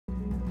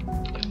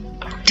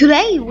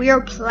Today we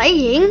are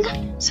playing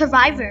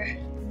Survivor.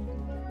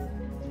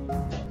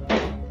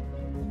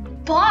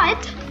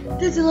 But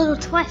there's a little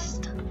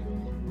twist.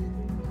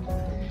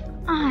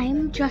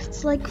 I'm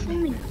dressed like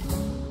flamingo.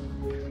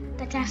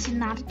 That's actually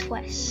not a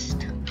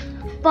twist.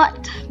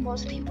 But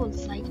most people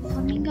like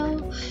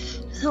flamingo,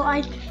 so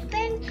I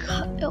think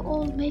it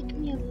will make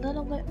me a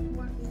little bit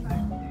more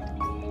fun.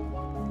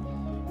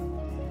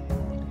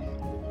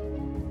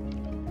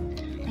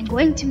 I'm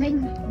going to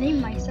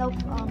name myself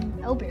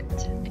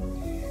Albert.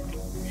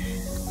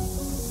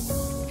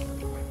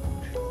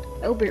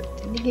 Albert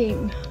in the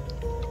game.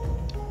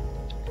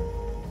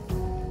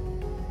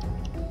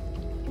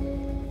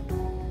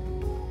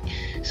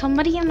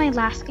 Somebody in my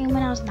last game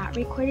when I was not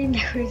recording,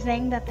 they were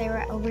saying that they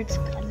were Albert's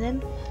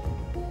cousin.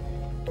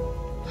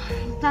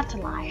 That's a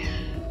lie.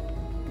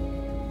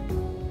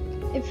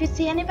 If you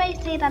see anybody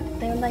say that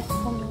they're like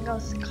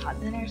Flamingo's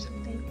cousin or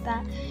something like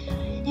that,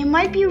 it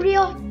might be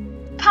real.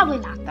 Probably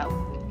not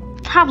though.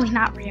 Probably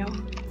not real.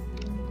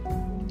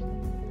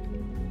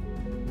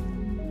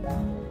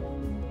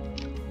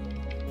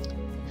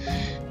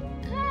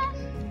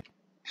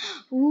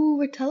 Ooh,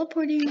 we're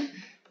teleporting.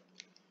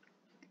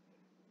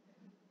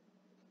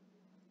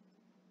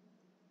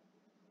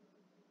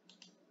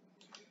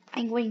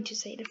 I'm going to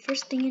say the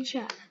first thing in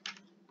chat.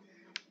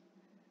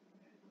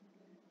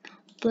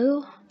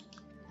 Blue.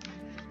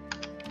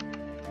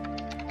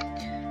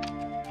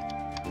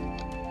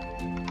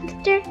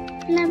 Mr.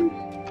 Lemon.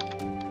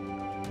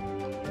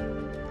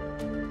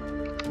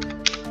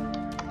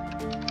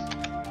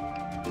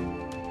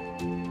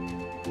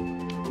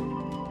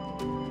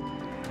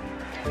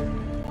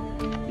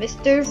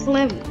 Mr.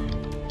 Flim.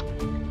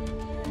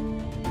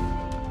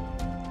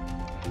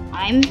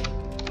 I'm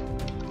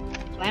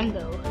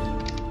Flamingo.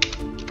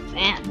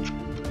 Fan.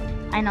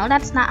 I know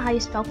that's not how you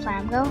spell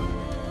Flamingo.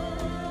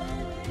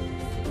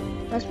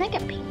 Let's make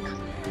it pink.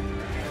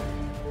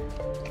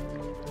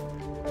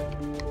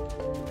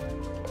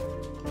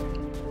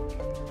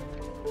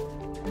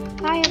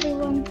 Hi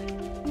everyone.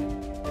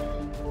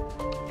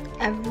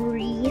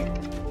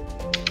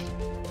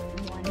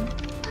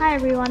 Hi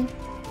everyone.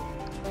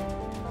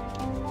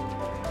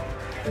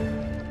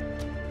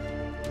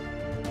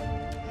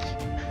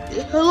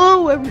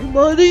 Hello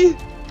everybody.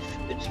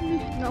 It's me.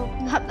 No,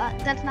 not that.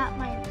 That's not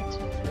my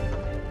intention.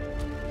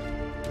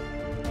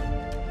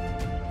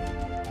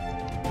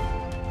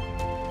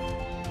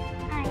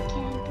 I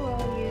can't throw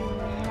you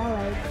in a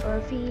lake or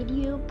feed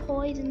you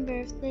poison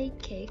birthday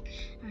cake.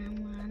 I'm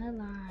gonna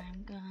lie.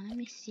 I'm gonna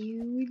miss you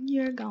when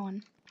you're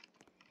gone.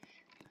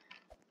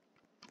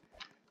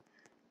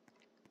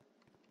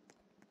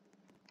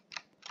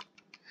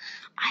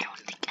 I don't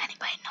think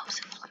anybody knows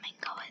who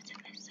Flamingo is in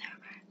this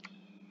server.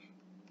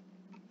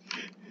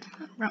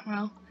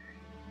 Ruh-roh.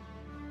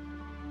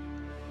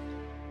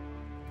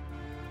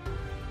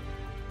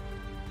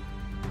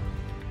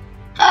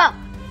 Ah!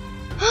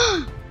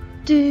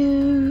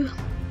 Dude.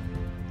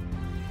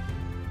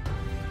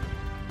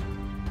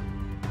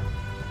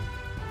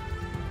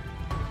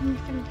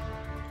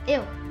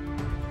 Ew.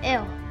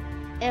 Ew.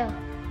 Ew.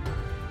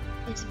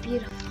 It's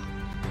beautiful.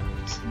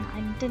 I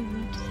didn't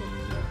mean to say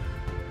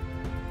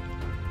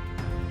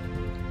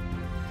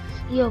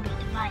ew. You'll be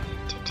divided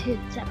into two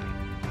separate.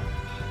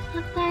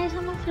 Look guys,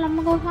 I'm a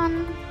flamingo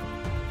fan.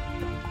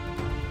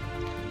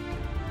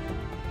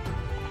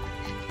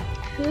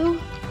 Who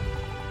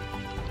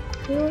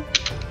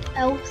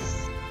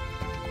else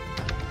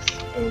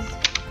is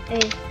a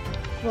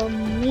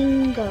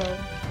flamingo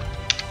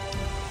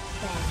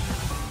fan?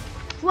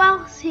 Who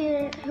else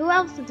here? Who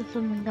else is a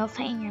flamingo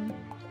fan?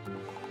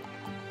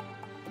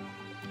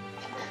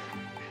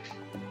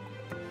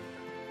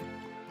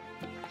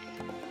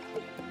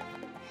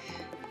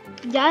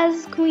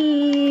 Yes,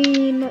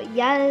 queen.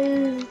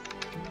 Yes.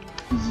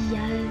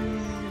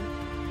 Yes.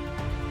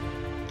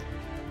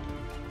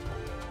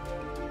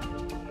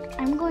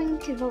 I'm going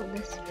to vote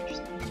this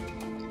person.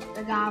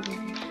 The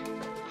goblin.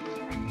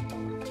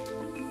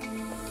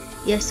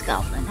 Yes,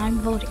 goblin. I'm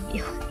voting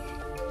you.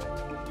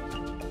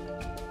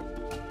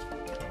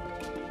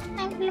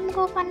 I'm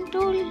Flamingo fan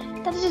too.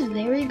 That is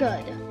very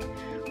good.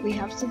 We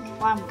have some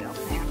Flamingo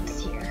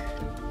fans here.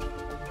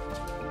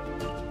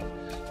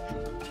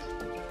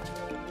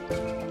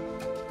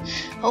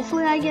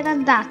 Hopefully I get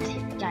on that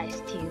guy's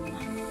team.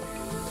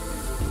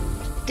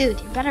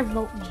 Dude, you better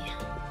vote me.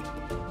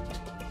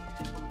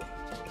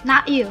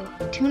 Not you.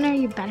 Tuner,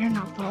 you better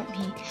not vote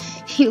me.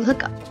 You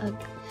look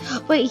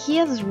wait, he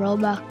has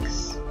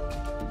Robux.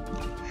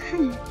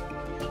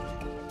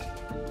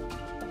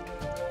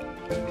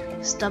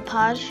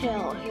 Stapad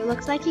Hill. He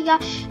looks like he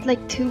got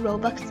like 2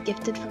 Robux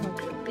gifted from a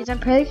group. Because I'm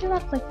pretty sure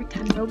that's like for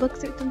 10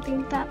 Robux or something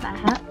like that. That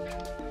hat.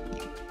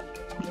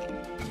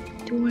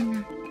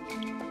 Tuner.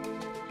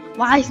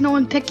 Why is no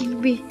one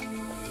picking me?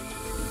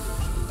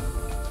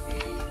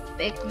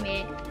 Pick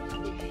me.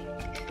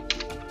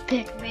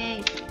 Pick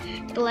me.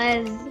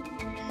 Please.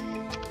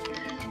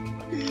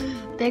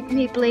 Pick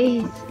me,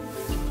 please.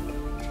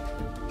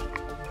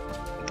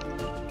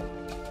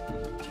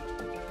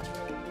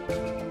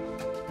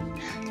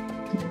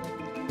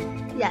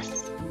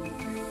 Yes.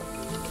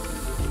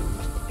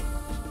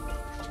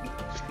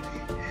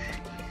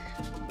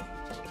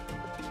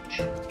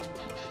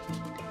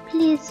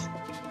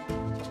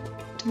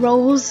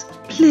 Rose,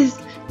 please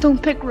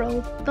don't pick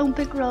Rose. Don't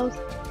pick Rose.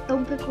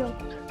 Don't pick Rose.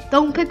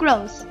 Don't pick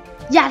Rose.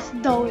 Yes,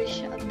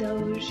 Doge.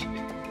 Doge.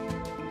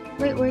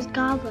 Wait, where's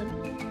Goblin?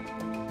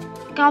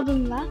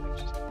 Goblin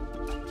left.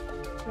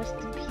 Rest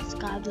in peace,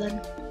 Goblin.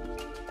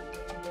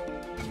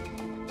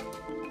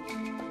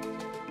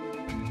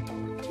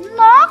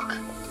 Knock.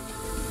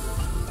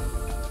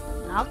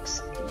 Knock,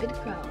 stupid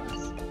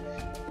crows.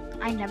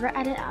 I never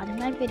edit out in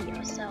my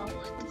video, so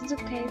this is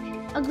okay.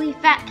 Ugly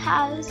fat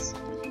cows.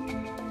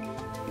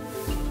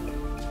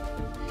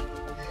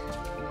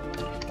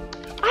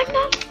 I'm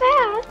not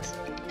fat.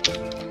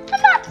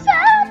 I'm not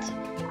fat.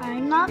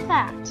 I'm not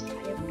fat.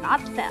 I am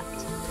not fat.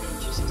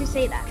 Just to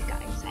say that,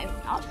 guys, I am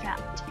not fat.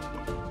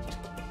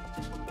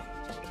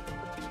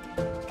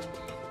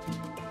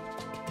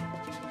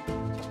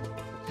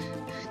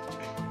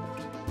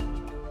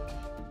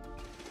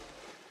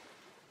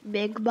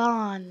 Big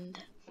Bond.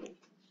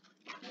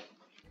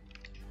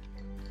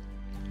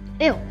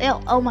 Ew,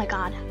 ew, oh my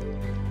god.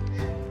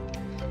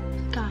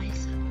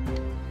 Guys.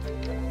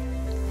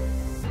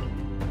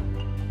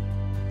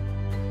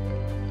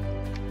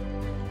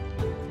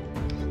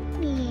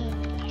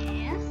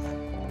 Yes.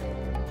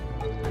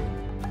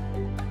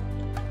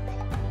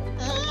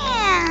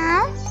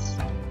 Yes.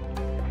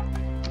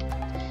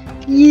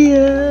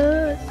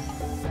 Yes.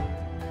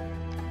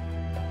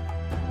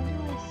 How do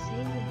I say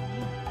your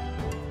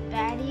name?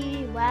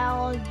 Batty,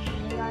 well,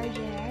 JRJ.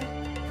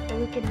 So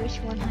we can reach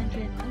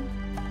 100.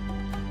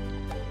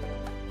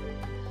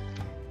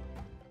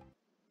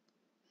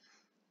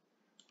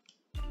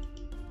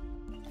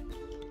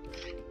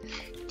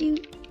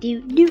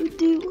 Do.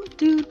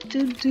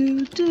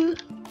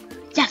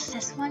 Yes,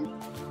 this one.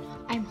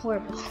 I'm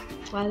horrible.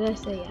 Why did I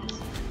say yes?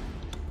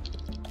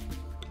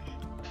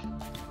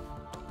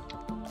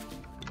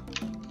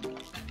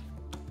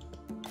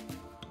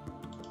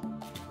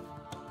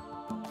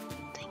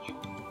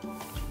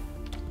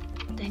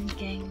 Dang it.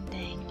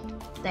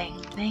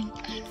 Dang.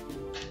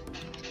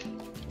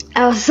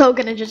 I was so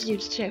gonna just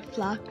use shift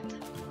locked.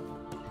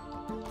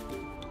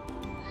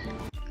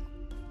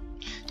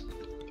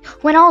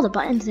 When all the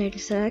buttons there to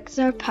select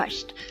are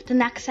pushed, the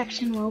next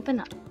section will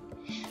open up.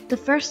 The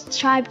first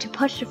tribe to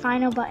push the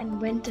final button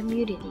wins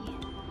immunity.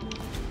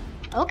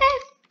 Okay.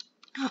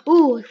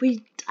 Ooh,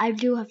 I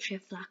do have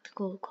shift locked.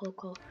 Cool.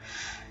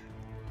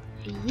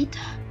 Eat.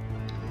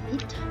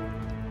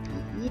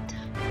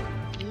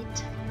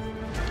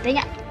 Dang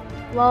it.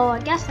 Well, I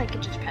guess I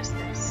could just press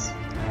this.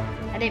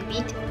 I didn't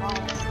beat it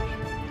honestly.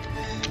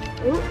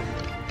 Ooh.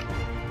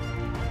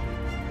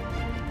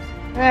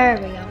 There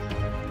we go.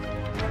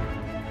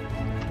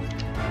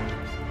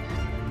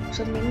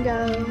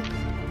 Flamingo.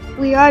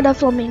 We are the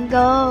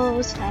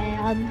Flamingos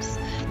fans.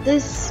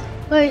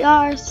 We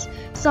are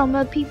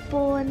some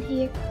people in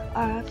here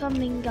are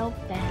Flamingo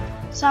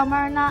fans. Some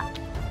are not.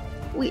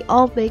 We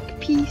all make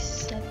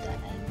peace at the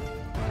end.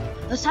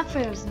 Except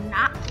for those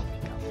not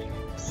Flamingo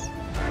fans.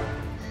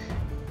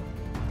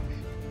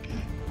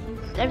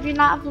 If you're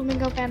not a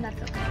Flamingo fan,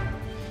 that's okay.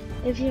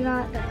 If you're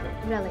not, that's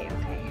really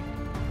okay.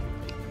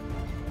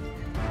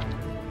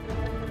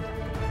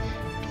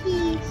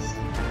 Peace.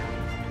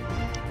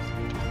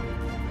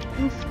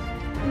 Oof.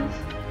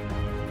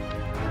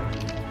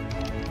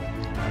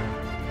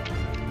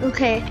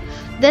 Okay,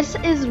 this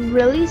is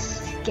really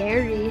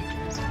scary.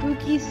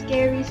 Spooky,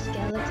 scary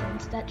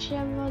skeletons that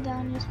shiver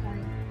down your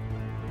spine.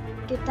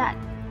 Get that.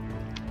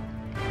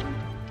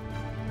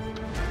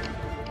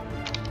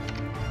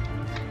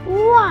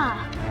 Wow.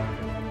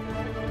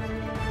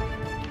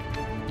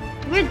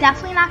 We're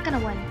definitely not gonna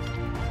win.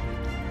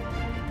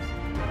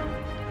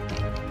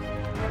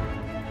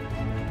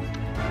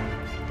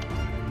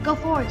 Go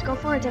forwards,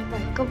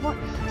 everybody. Go forward.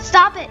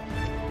 Stop it!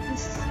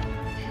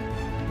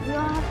 We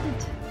don't have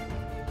to.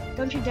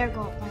 Don't you dare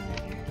go up my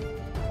ladder.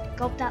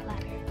 Go up that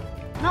ladder.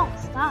 No,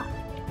 stop.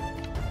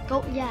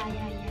 Go. Yeah.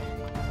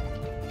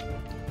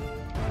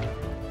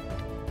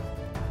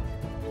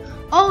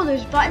 Oh,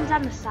 there's buttons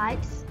on the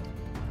sides.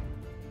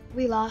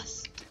 We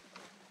lost.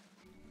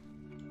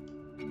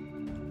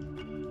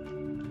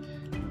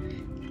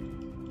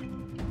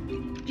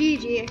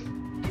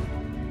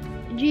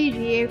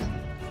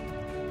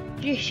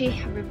 GG,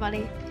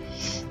 everybody.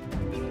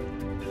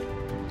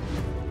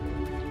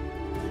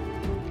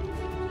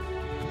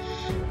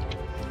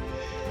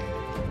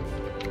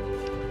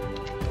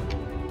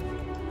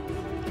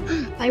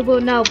 I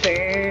will now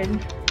burn.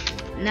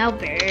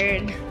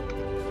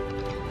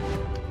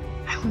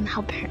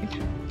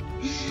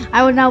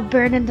 I will now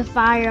burn in the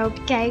fire,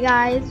 okay,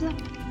 guys?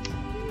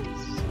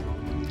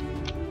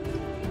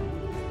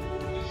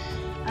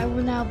 I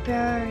will now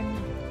burn.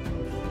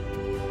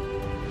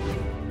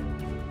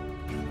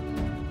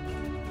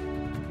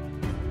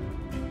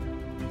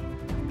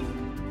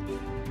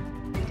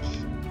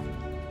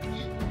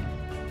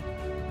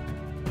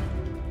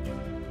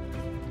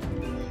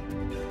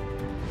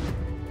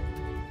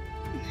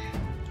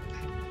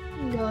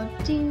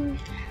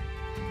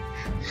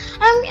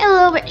 I'm a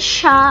little bit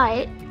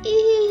shy.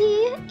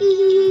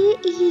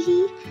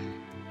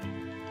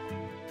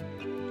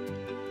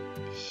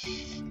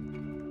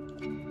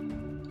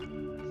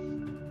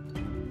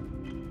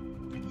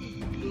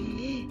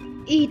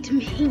 Eat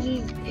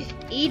me.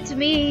 Eat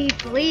me,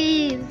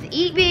 please.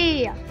 Eat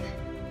me.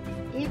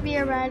 Eat me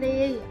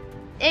already.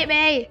 Eat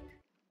me.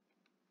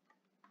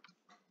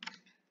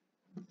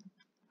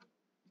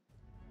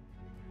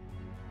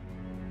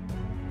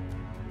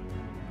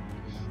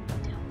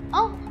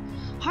 Oh,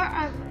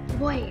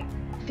 wait.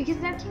 Because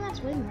their team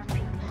has way more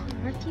people.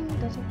 Our team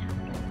doesn't have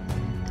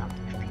that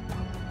much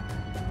people.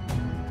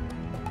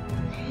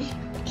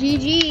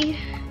 GG.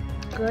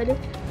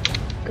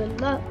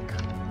 Good luck.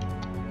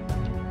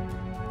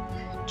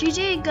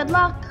 GG, good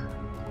luck.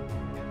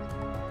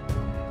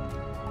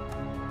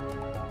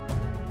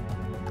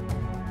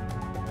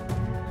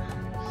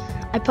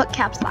 I put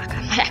caps lock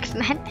on my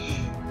X-Men.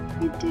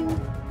 You do.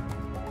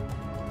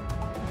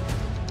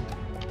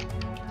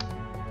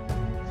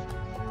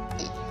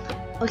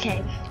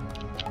 Okay.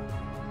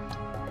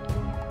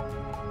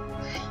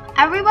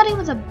 Everybody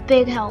was a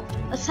big help,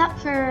 except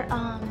for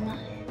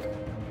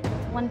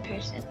one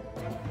person.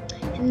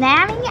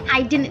 Nanny,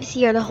 I didn't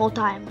see her the whole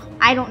time.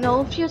 I don't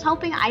know if she was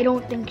helping. I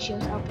don't think she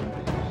was helping.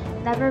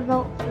 Never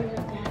vote for the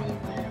daddy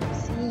whale.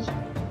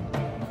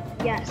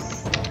 See?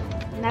 Yes.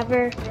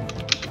 Never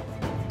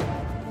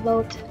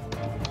vote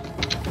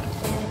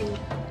daddy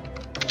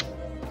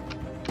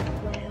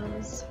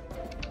whales.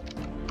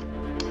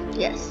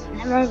 Yes.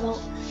 Never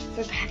vote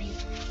for Patty.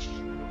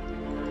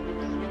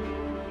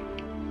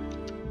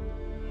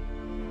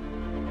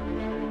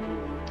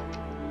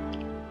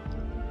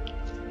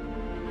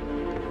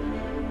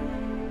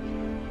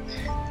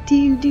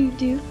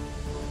 Do.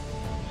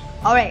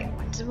 Alright,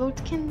 once the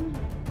votes can.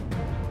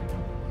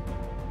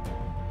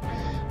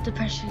 The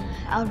person.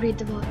 I'll read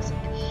the votes.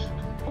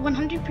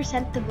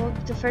 100% the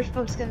vote. The first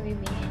vote's gonna be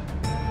me.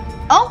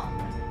 Oh!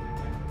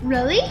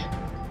 Really?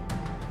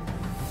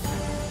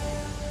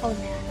 Oh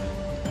man.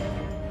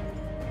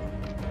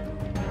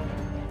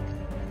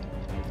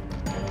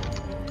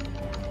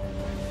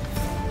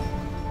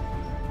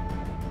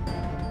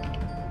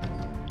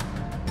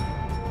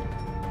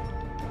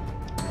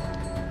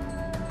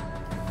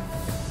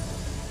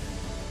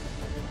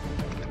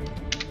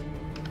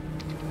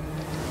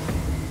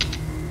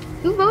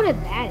 Who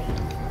voted Daddy?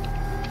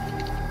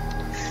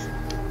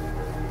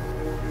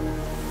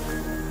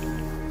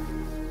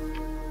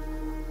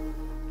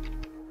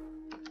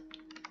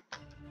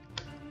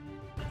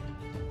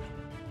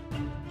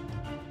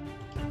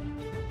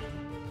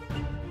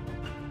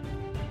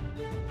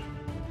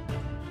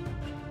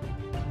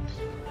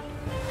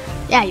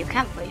 Yeah, you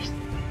can't please.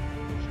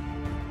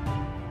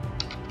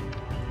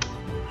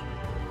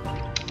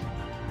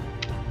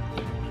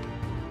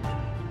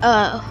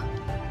 Oh.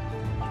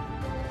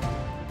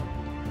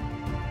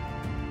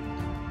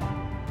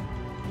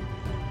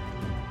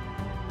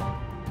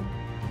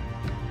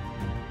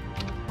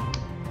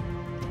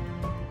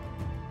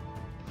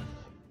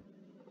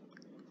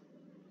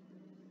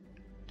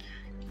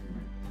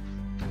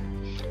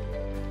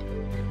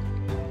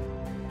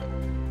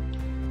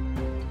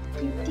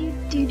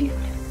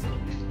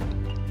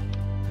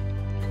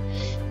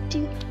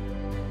 Do.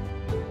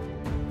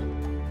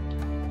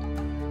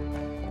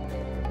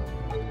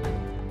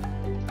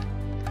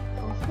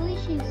 Hopefully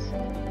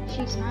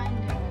she's not in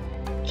the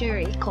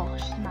jury. Cool,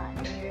 she's not in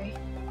the jury.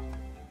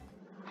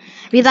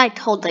 We like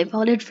totally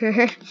voted for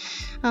her.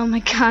 Oh my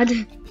god.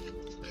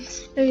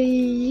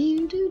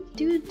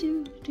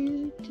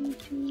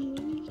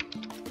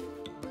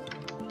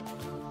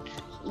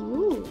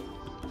 Ooh.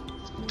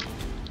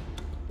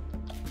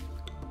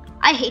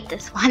 I hate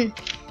this one.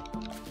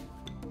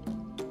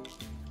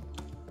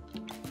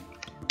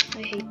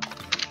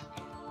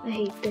 I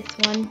hate this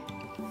one.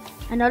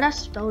 I know that's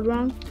spelled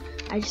wrong.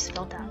 I just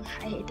spelled down.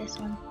 I hate this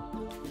one.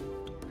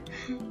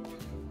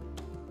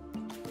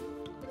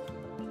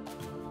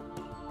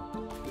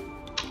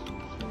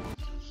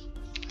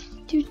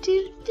 Do.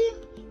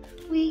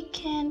 We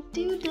can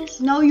do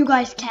this. No, you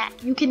guys can't.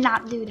 You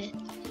cannot do this.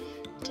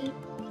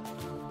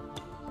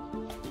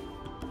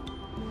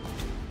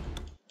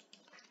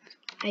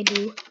 I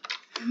do.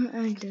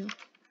 I do.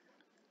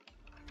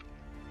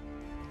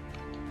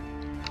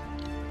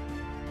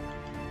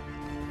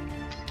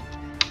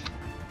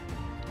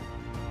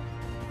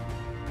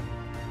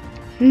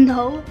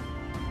 No.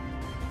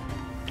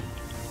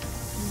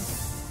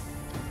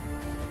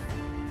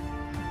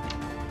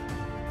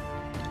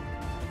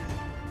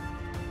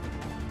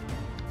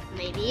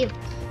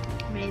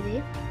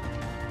 Maybe.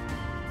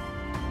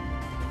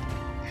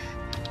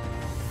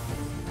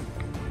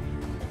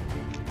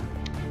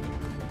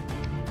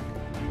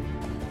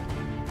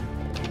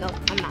 No,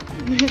 I'm not.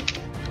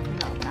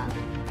 No, I'm not.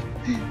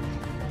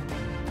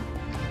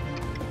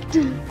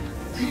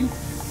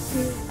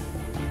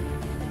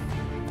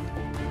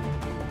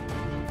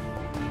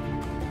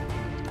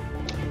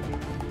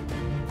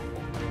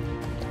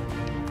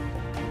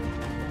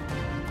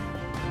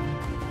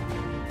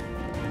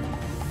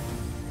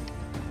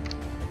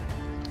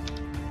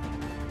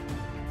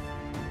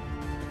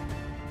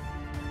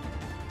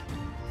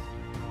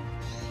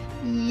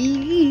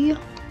 Yeah.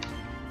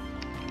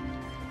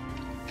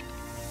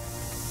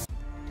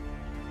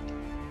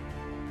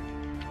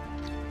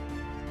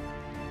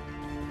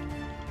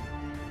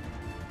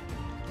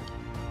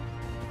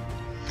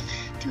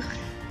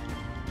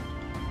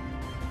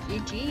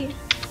 GG.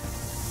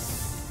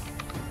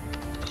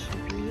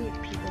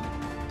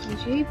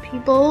 GG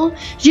people.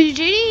 GG.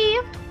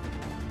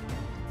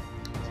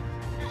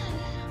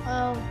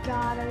 Oh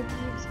god, our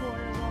team's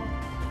horrible.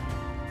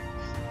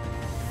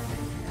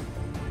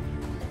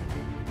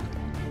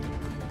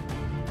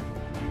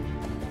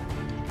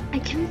 I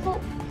can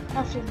vote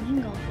a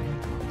flamingo.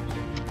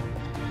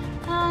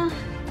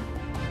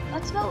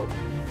 Let's vote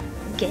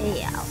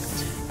gay out.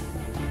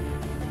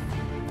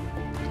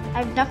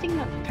 I have nothing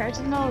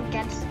personal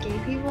against gay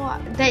people.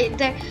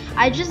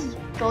 I just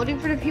voting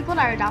for the people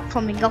that are not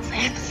flamingo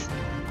fans.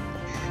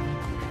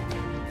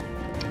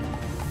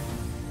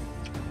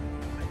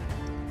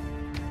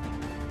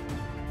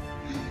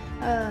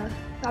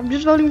 I'm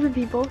just voting for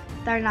people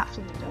that are not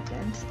flamingo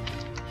fans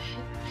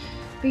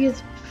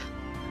because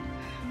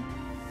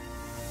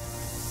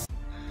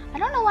I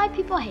don't know why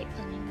people hate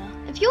flamingo.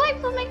 If you hate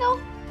flamingo,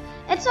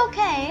 it's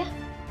okay.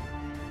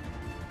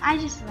 I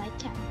just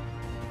like him.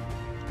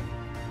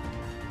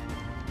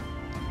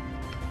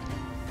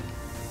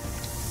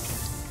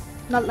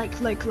 Not like I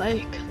like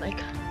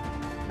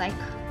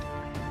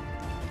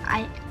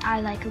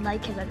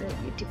him as a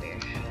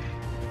YouTuber.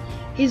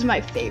 He's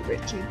my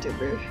favorite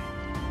YouTuber.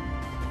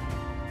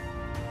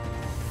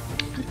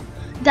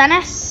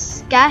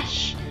 Dennis,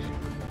 Gash,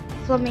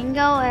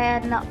 Flamingo,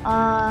 and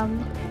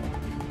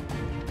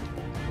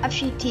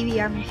Upsheet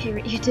TV are my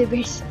favorite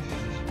YouTubers.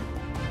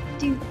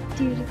 Do.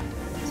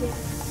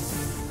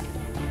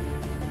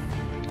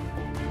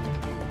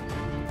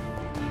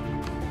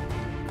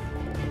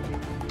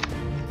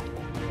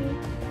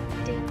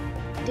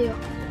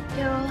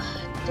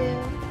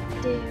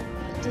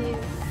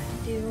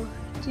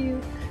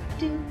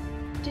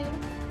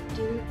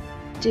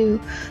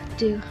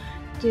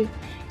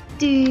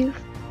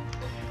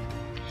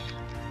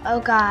 Oh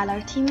god,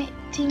 our team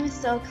is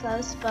so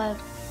close, but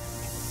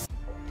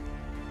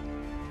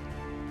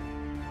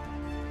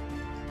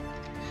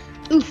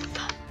oof.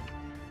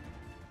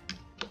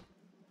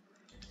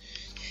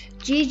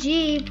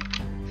 GG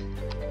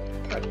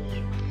party.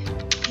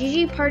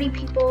 GG party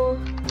people.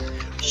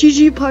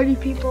 GG party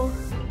people.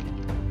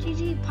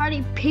 GG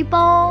party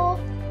people.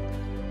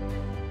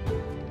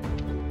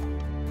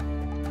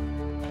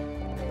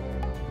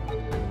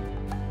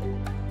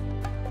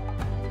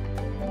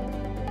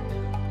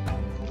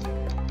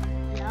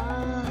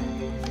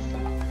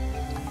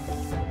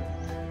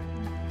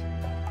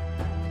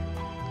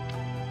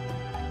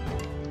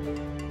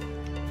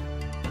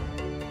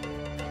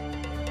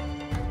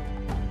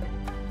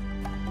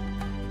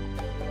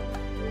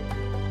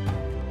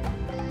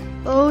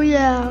 Oh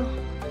yeah,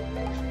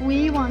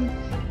 we won.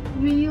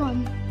 GG.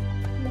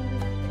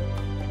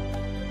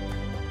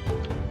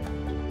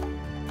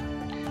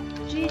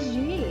 GG.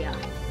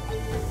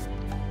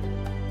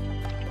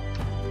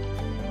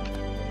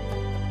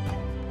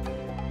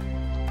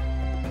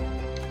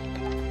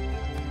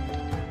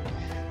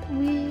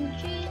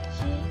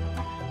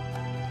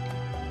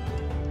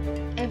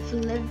 If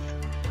live,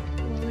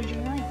 what would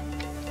you like?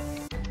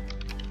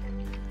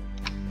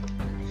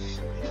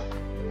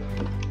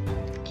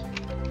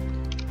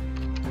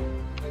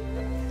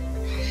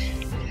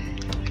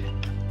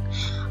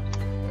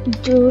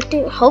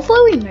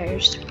 Hopefully we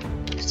merged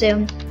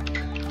soon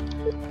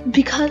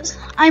because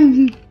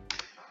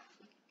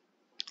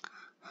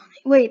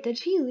wait, did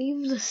he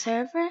leave the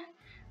server?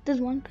 Did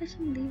one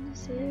person leave the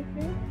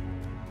server?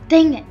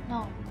 Dang it,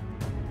 no.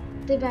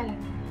 They better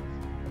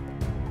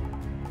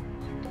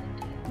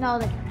not. No,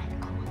 they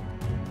didn't. Cool.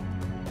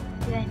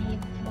 Then he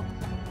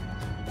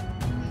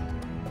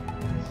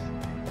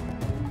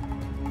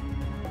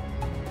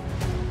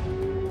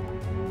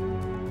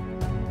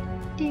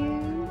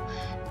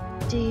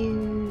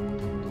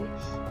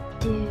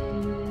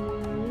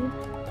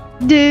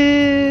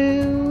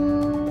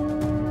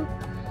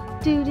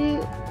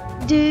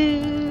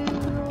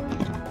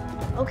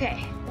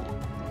Okay,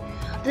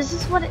 this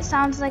is what it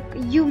sounds like.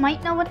 You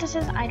might know what this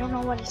is. I don't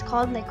know what it's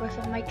called, like with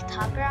a mic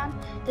topper on.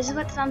 This is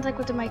what it sounds like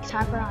with the mic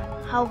topper on.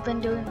 How I've been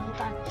doing the whole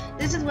time.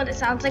 This is what it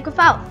sounds like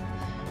without.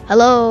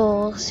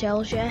 Hello,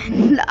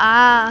 Xiaoxuan.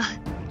 Ah.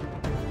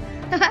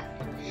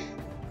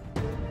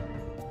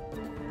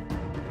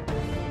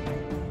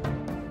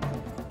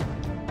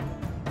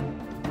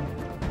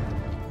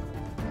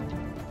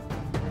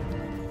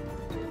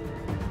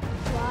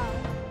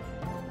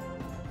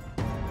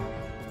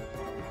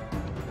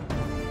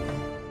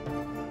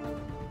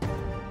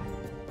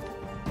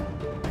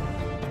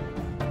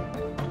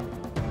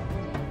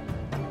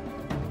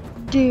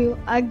 Dude,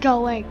 I'm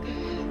going.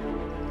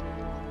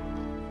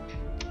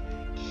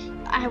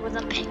 I was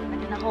a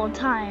penguin the whole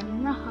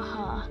time.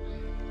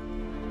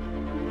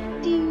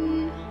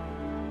 Dude.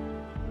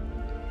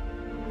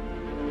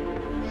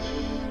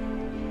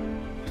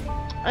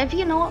 If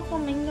you know what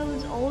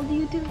Flamingo's old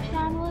YouTube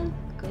channel is,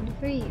 good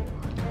for you.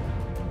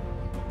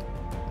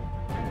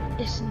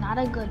 It's not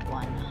a good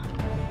one.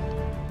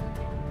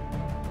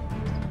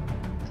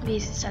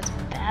 Because it says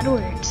bad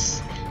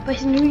words. But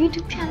his new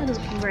YouTube channel is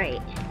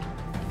great.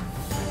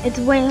 It's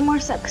way more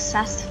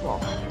successful.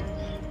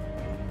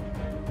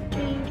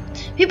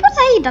 People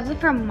say he does it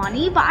for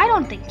money, but I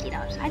don't think he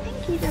does. I think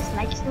he just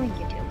likes doing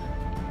YouTube.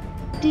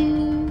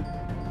 Do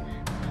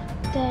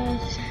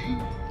this.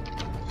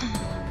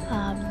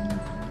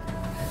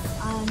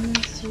 I'm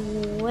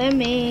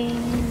swimming.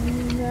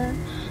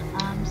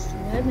 I'm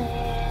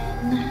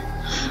swimming.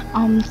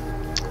 I'm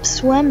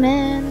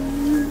swimming.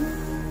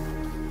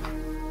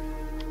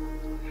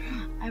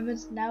 I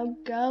must now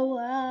go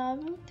up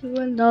to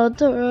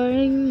another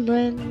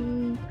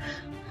England.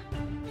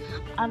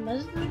 I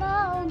must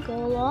now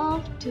go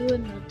off to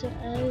another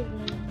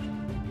island.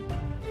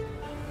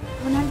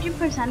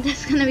 100%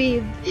 is gonna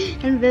be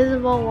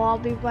invisible wall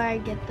before I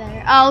get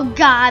there. Oh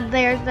God,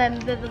 there's the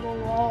invisible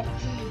wall.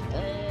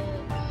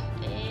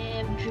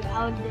 I'm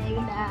drowning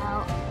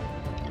now.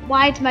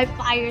 Why is my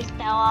fire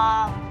still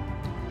up?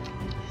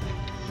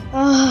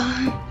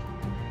 Oh.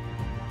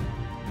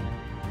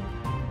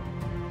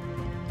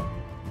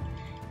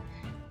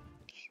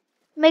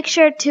 Make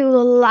sure to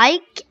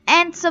like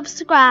and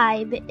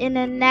subscribe in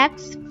the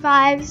next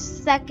 5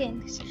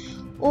 seconds,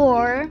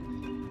 or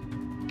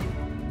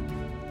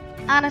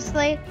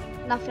honestly,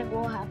 nothing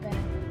will happen.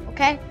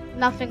 Okay?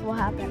 Nothing will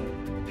happen.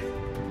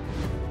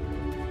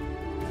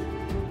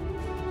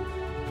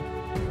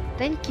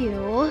 Thank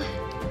you.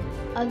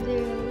 Other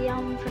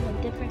Liam from a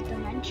different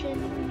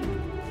dimension.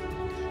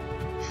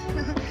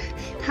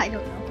 I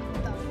don't know what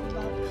I'm talking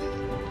about.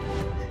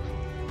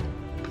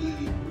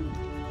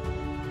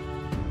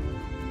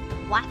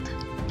 What?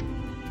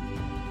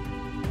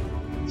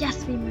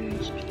 Yes, we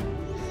merged.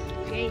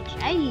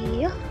 JJ.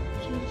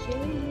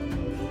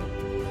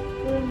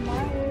 We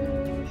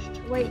merged.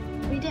 Wait,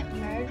 we didn't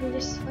merge, we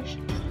just switched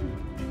teams.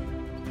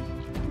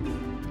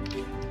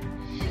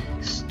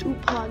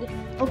 Stupid.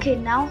 Okay,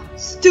 now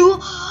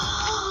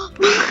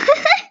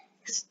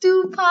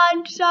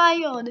Stupid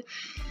child.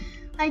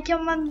 I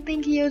can't even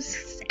think he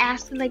was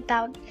asking like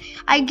that.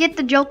 I get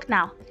the joke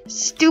now.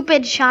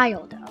 Stupid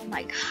child. Oh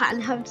my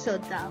God, I'm so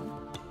dumb.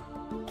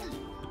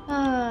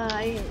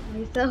 I hate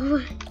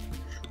myself.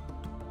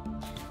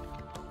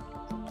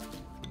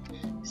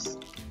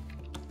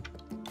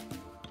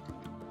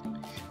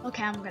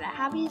 Okay, I'm gonna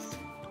have these.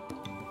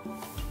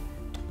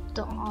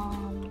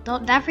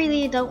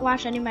 Definitely don't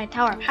watch any of my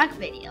Tower Pack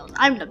videos.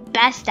 I'm the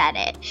best at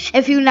it.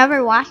 If you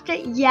never watched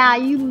it, yeah,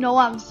 you know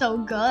I'm so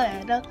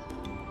good.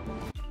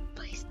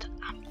 Please,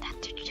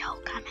 that's a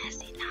joke. I'm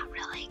actually not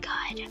really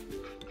good.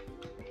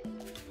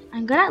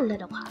 I'm good at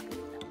little hobbies.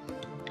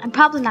 I'm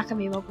probably not gonna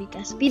be able to beat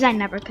this. Speed, I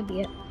never could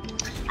beat it.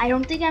 I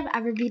don't think I've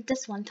ever beat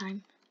this one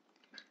time.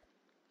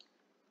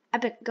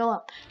 Epic, go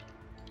up.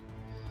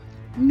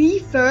 Me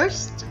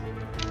first?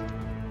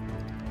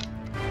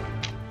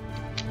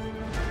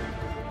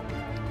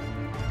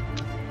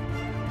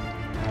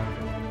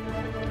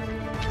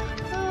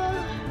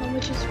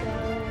 Almost just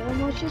fell.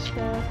 Almost just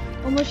fell.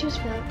 Almost just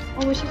fell.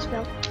 Almost just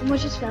fell.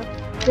 Almost just fell.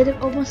 Did it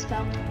almost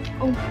fell?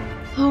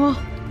 Oh.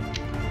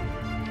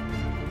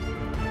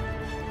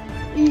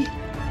 E.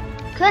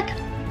 Click.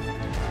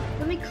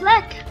 Let me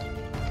click.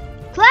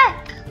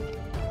 Click.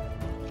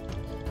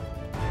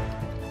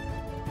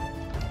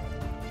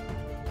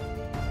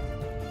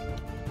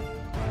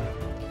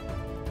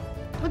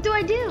 What do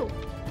I do?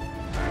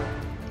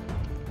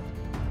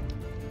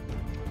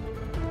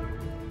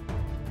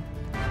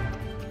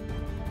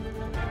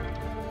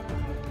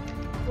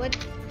 What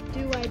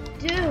do I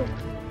do?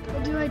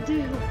 What do I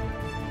do?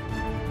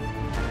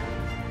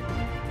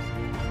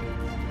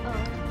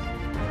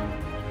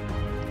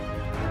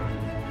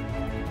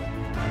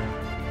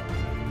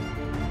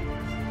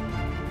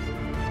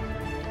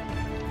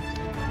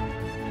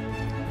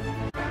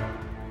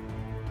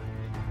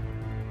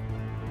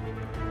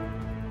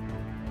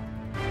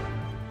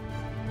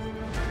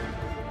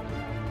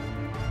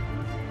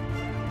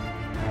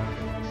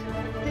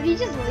 Did he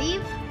just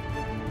leave?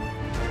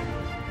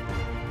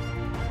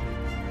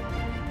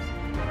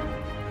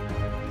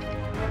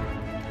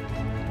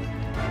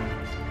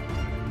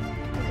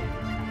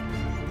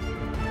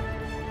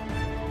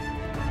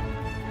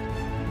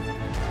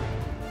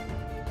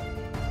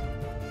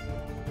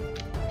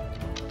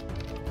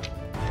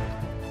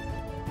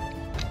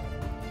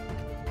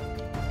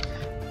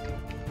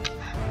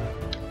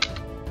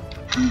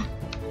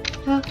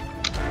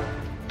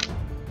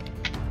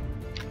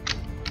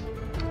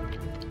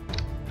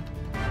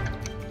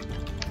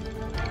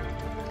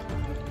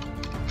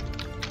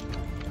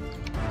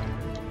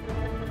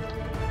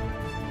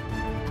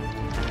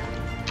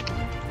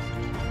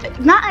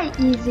 Not an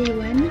easy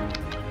win.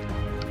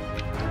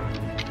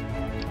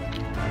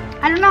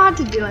 I don't know how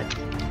to do it.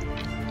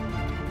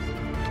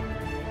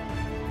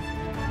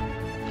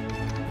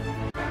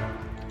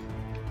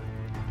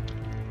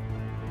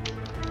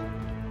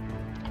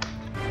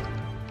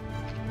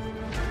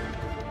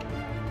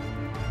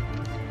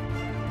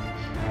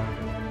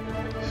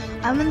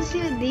 I'm gonna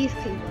see what these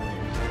people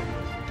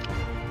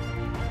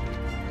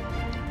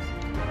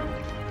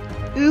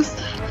do. Oof.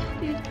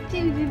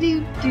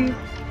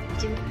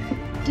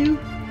 Do.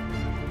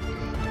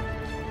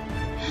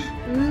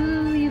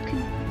 Ooh, you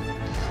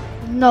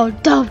can. No,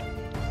 don't.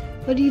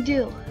 What do you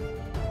do?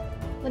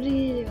 What do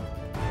you do?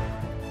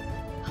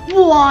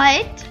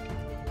 What?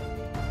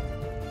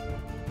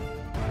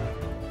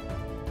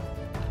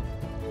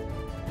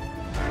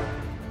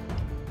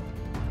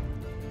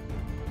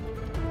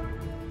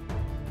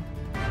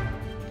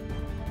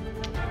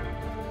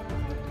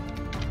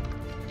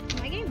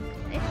 Am I getting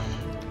glitched?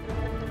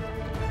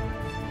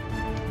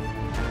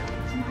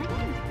 Am I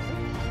getting glitched?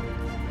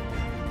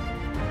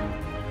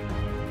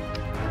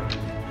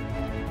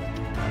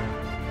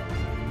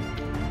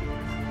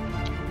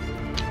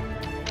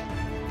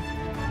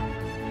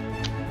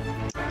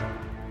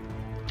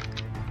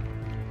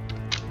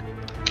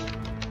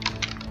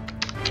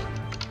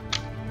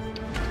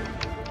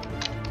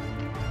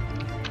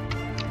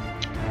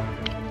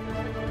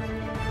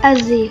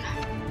 Azzy.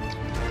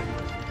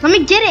 Let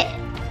me get it.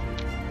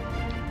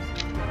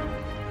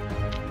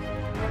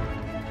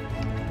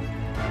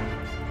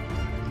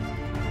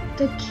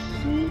 The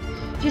key.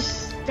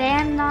 Just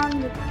stand on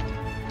the.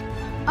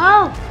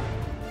 Oh.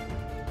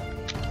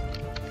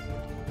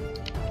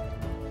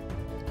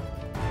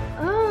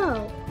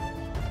 Oh.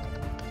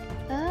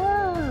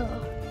 Oh.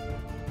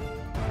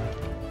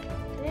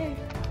 There.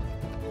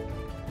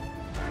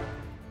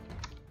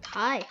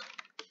 Hi.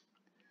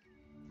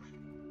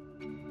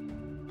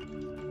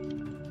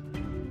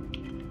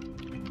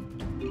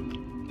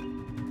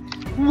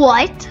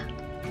 What?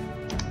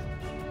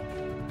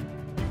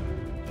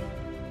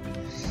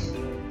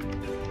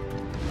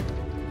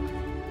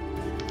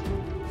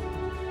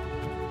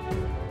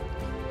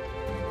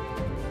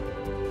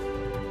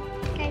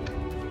 Okay.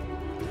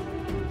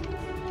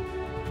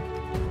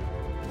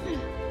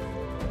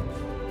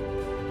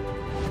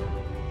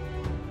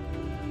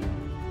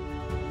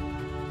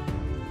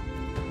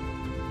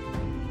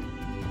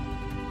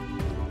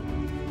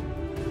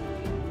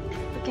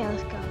 Okay,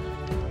 let's go.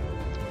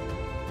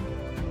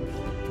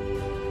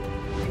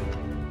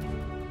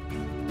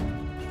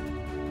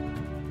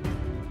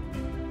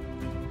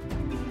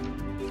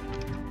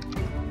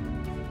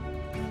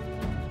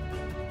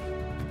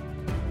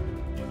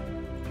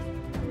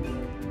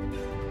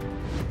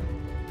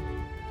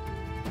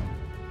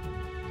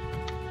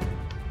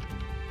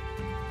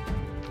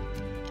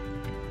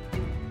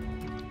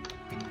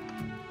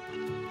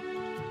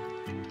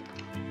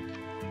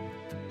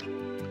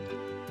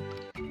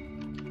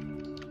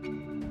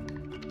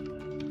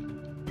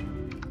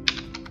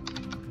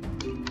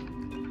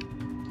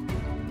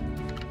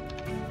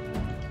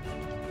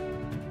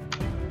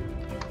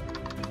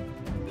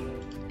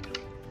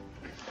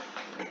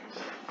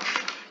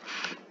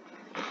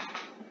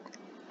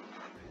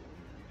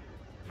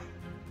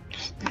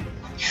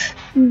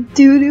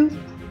 Doo-doo.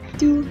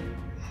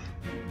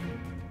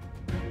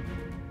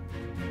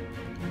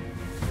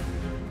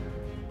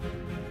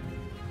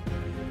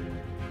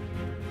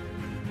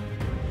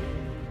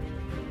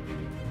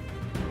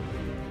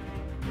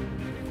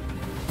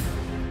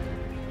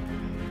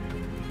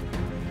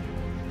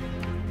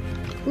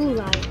 Who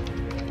liar?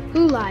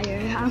 Who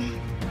liar?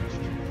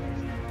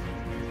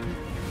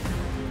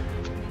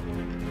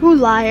 Who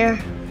liar?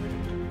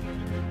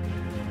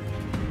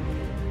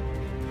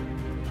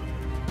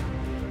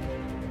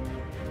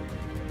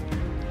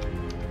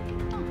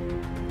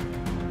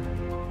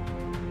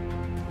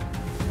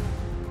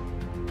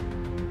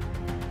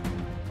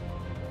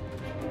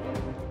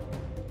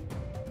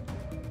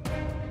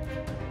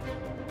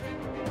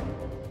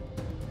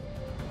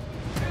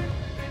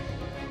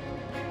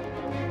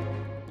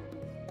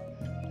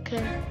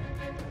 Okay.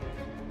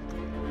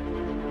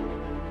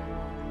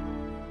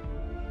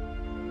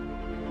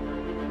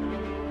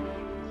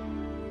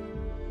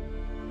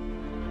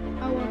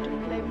 I want to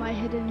play my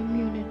hidden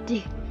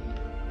immunity.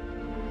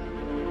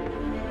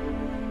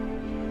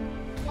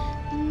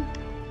 I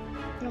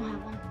don't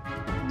have one.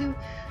 Do.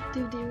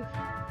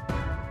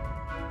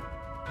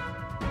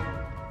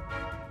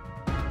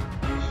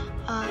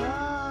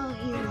 Oh,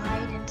 he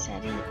lied and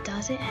said he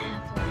doesn't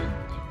have one.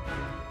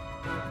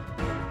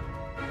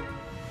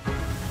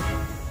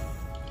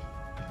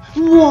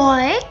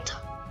 What?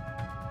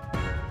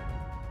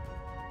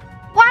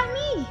 Why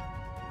me?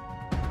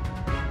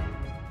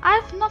 I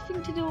have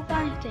nothing to do with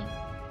anything.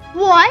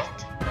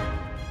 What?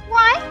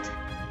 What?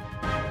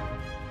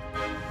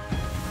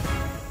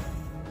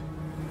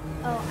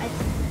 Oh,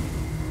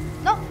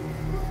 no.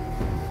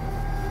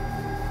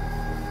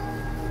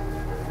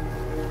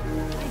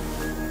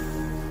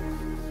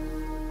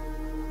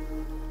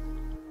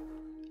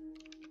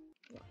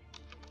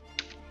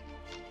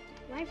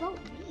 Why vote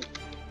me?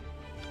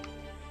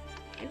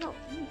 I vote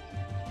me.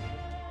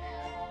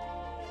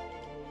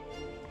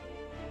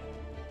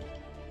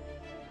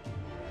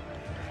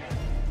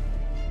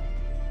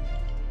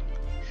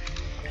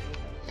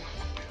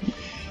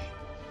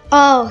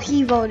 Oh,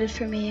 he voted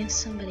for me and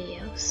somebody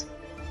else.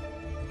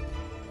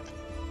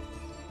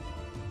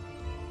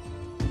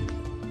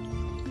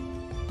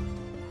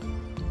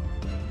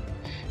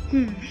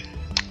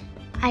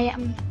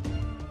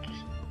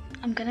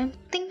 I'm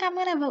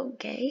gonna vote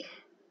gay.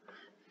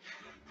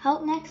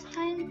 Help next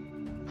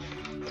time.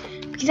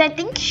 Because I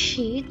think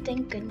she,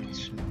 thank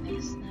goodness from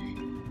last night.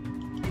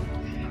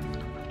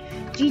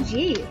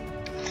 GG.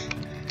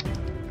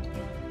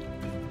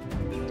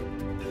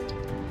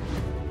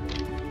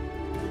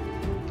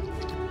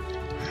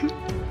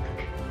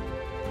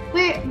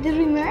 Did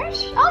we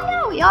merge? Oh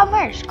yeah, we all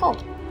merged. Cool.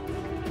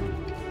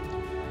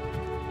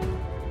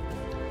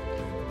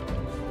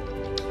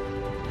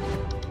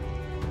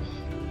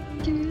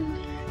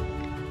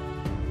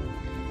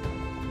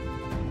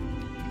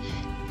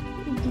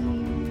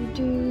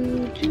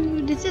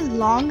 This is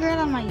longer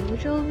than my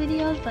usual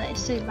videos, but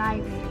it's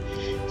survival.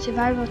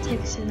 Survival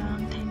takes a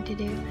long time to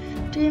do.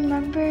 Do you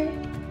remember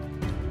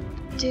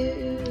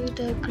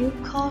the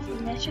group call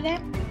from yesterday?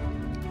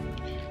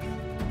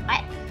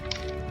 What?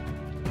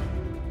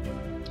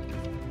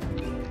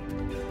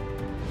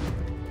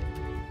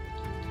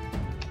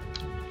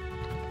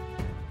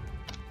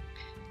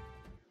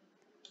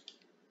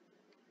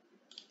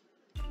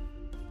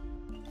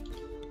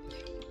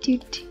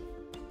 Dude.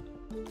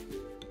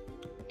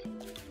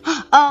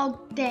 Oh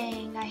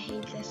dang, I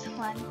hate this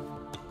one.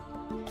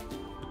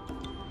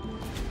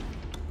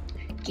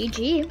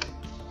 GG.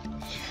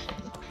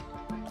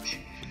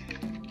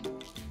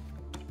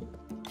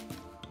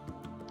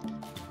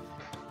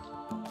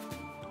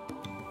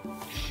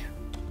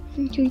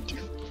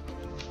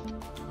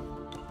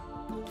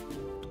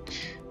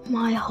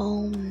 My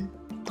home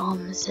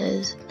thumb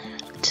says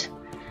that.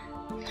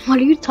 What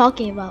are you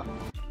talking about?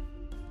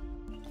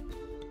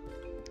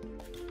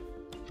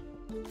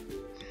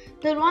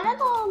 Did one of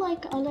the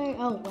like other?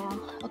 Oh wow.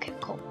 Okay,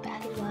 cool.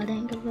 Bad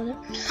wedding, good brother.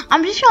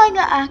 I'm just trying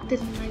to act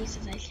as nice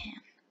as I can,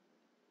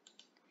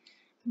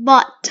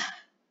 but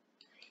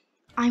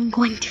I'm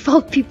going to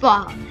vote people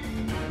out.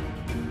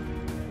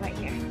 Right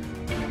here.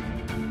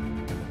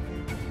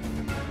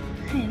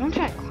 Hey, don't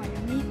try to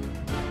corner me.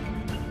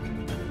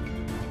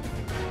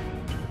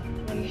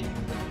 What are you trying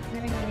to do? I'm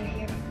gonna go right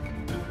here.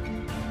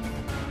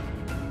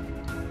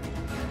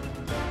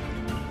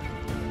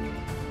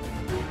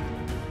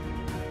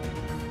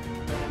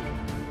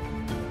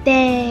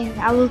 Dang,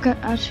 I will go.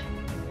 My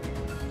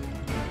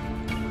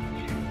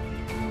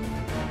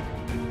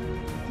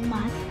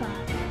spot.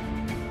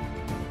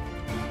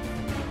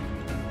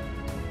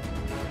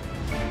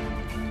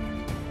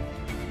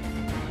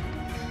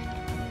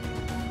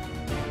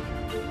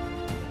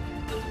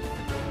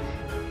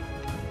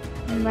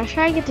 I'm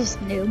sure I get this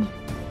noob.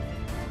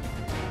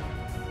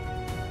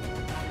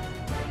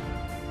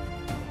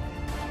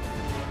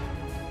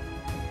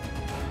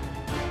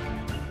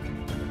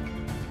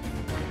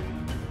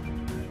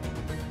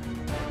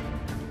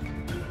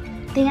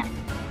 Dang it.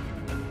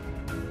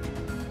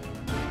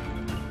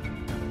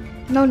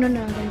 No,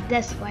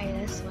 this way.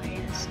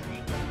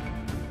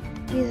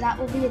 Because that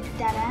will be a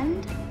dead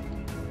end.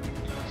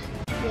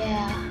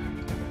 Yeah.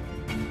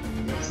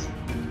 This.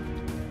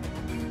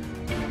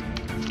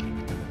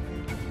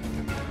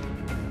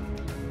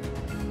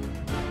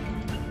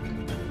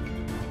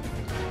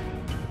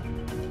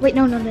 Wait,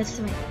 no, this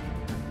way.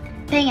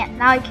 Dang it,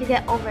 now I can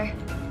get over.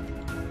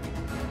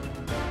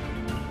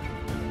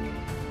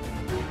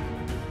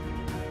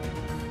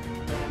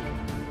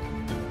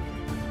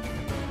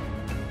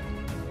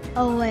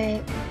 Oh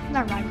wait,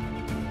 never mind.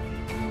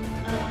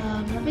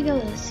 Let me go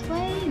this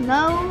way.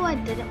 No, I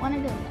didn't want to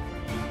go that way.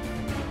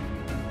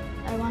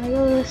 I want to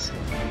go this way.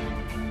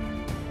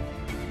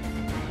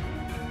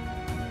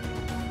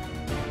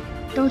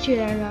 Don't you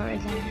dare go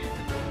right there.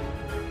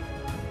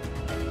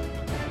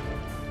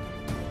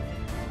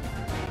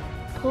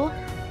 Cool.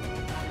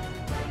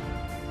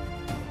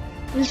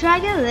 Let's try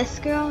to get this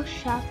girl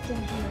shocked in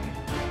here.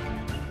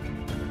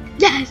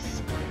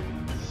 Yes!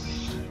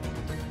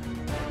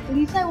 At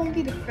least I won't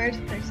be the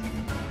first person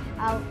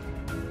out.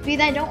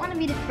 Because I don't want to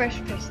be the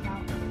first person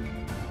out.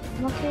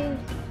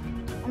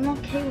 I'm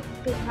okay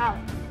with being out.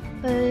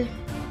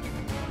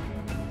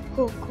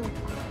 Cool.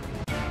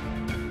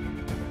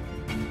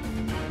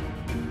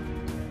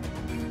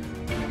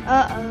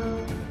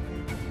 Uh-oh.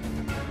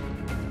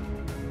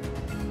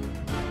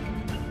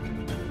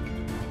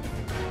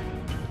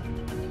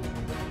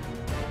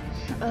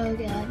 Oh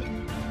god.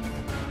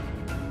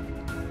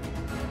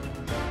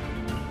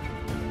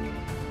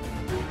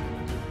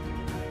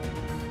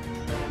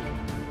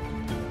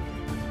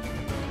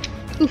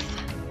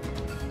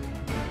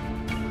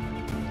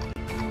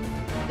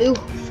 Oof.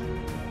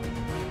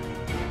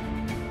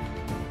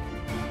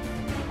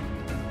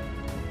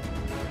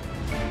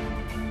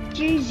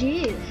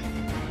 GG.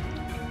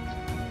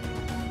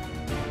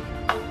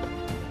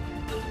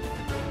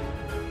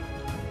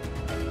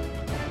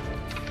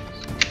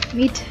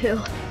 Me too.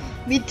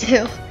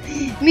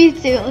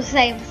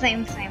 Same.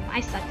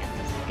 I suck at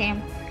this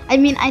game. I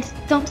mean, I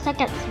don't suck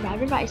at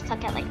Survivor, but I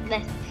suck at like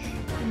this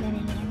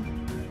minigame.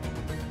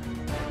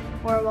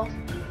 Horrible.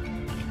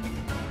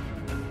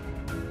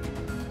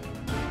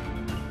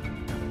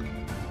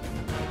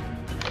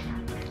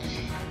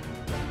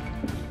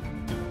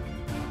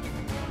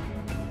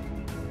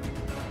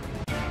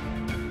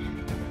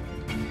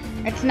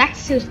 It's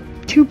next to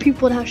two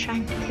people that I was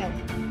trying to kill.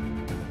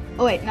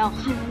 Oh wait, no, I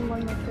know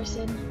one more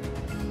person.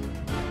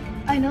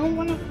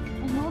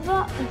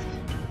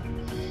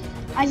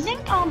 I think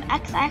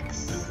XX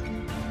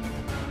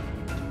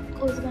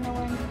was gonna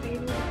win the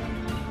baby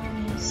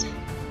homies.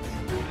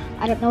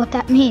 I don't know what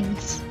that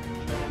means.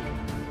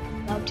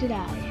 About to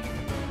die.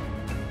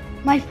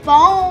 My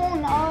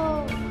phone.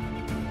 Oh.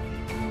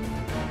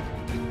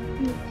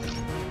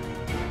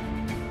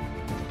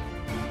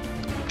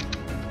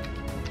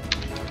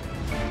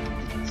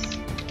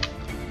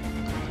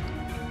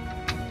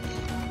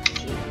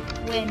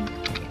 When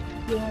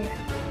your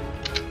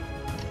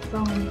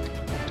phone,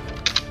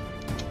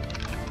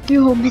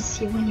 you will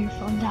miss you when your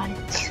phone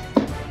dies.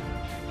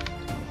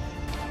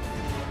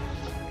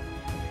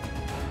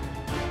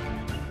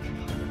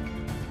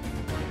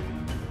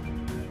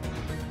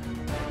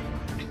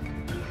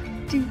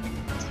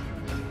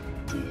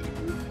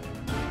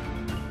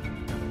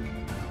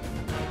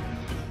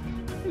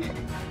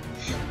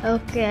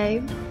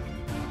 Okay,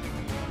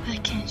 I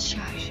can't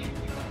charge it.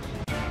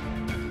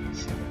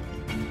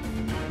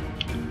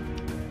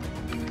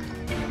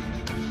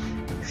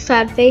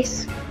 Sad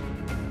face.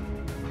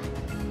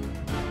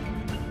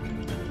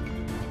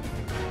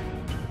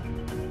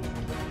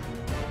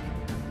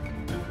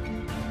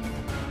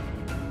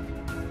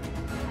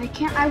 I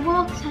can't. I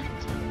will accept.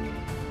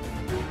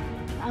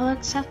 I'll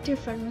accept your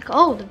friend request.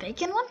 Oh, the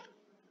bacon one?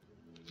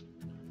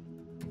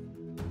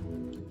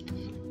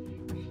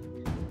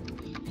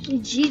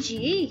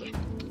 GG.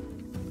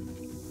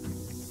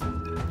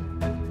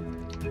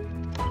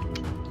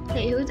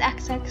 Hey, who's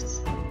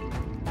XX?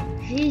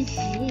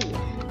 GG.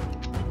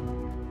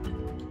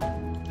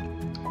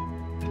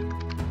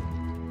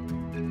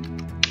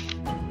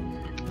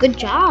 Good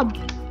job.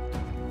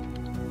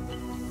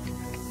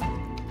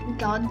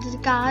 God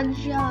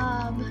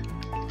job.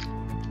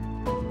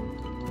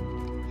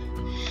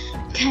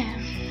 Okay.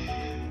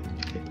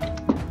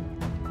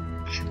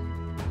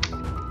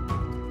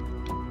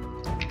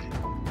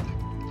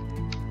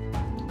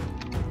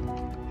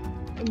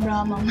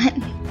 Raw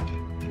moment.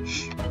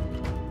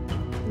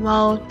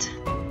 Vote.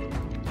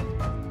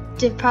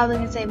 They're probably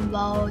gonna say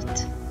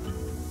vote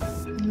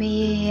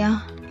me.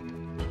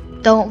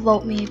 Don't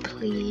vote me,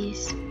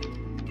 please.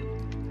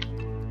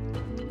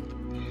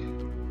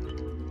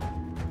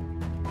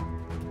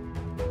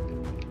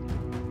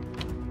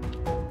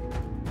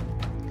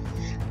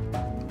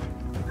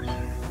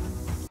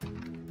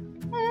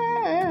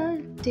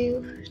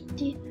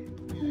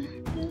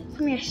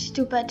 Come here,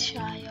 stupid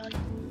child.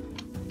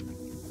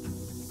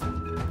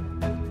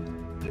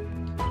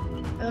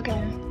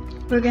 Okay,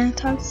 we're gonna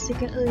talk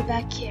secretly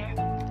back here.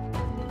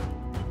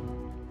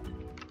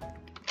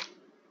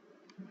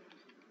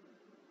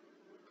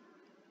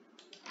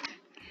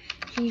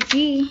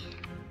 GG,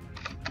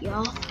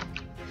 y'all.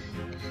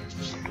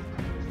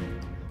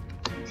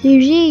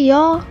 GG,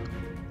 y'all.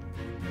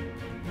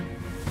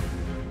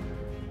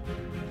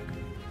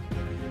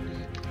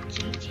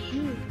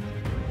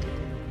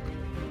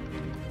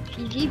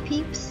 GG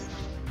peeps.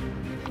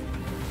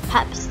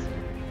 Peps.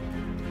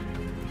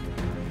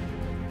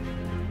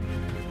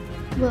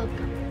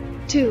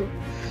 Welcome to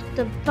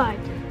the fight.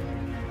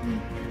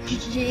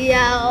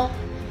 GL.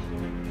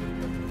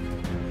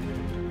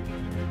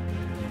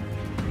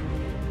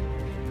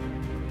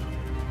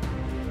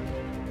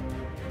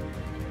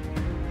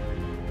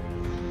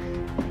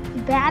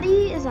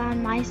 Batty is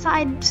on my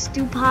side.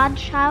 Stupid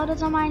Child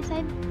is on my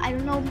side. I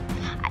don't know.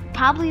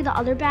 Probably the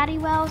other Batty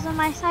Whale is on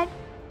my side.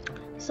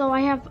 So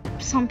I have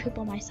some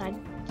people on my side.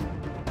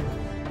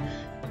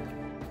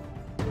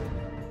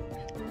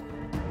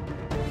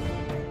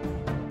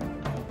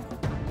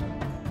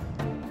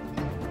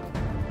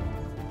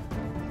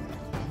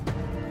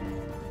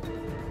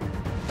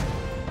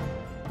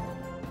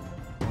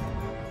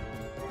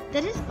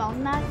 Did his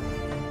phone die?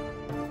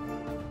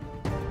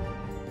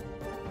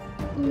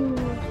 Ooh.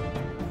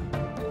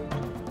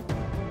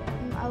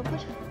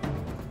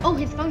 Oh,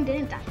 his phone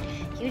didn't die.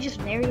 He was just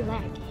very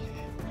laggy.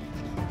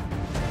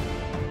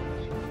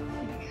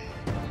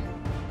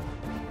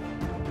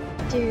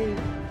 Dude.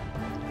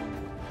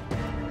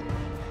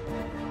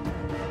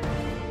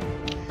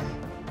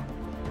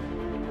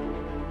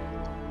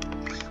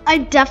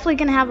 I'm definitely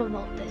gonna have a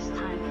vote this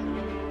time.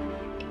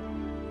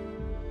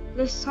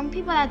 There's some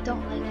people that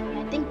don't like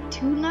me. I think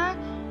Tuna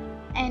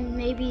and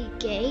maybe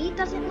Gay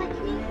doesn't like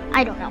me.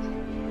 I don't know.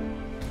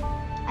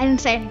 I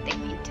didn't say anything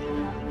mean to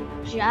Tuna.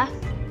 Jeff.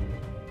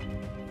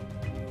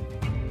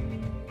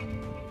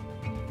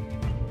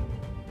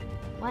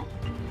 What?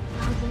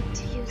 I would like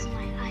to use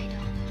my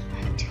idol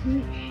on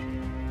Tuna.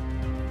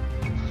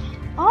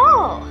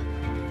 Oh!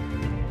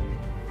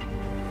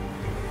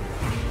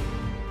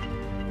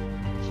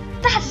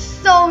 That's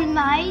so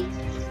nice!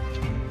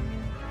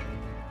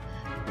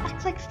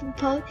 That's like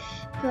supposed,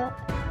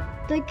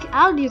 like,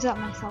 I'll use that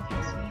myself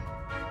next week.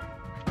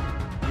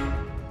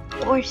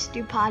 Or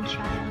Stupid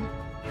Child.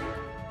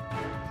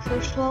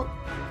 First vote.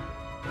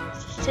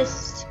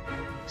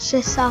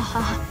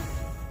 Shisaha.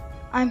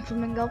 I'm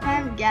Flamingo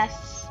fan,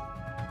 yes.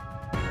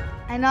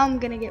 I know I'm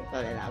gonna get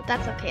voted out.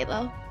 That's okay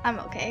though. I'm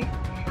okay.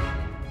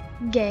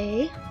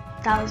 Gay.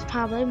 That was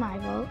probably my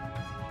vote.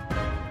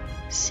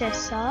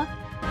 Sissa.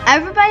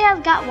 Everybody has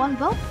got one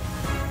vote?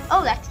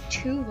 Oh, that's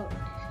 2 votes.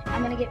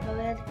 I'm gonna get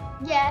voted.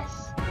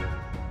 Yes.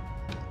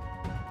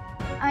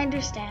 I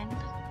understand.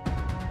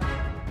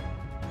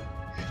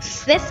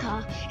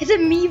 Sissa. Is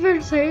it me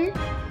versus her?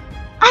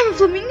 I'm a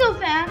flamingo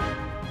fan.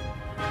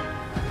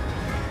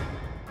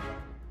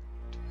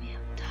 We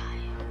have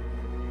time.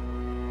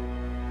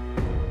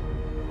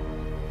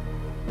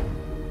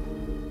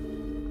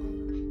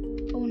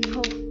 Oh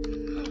no.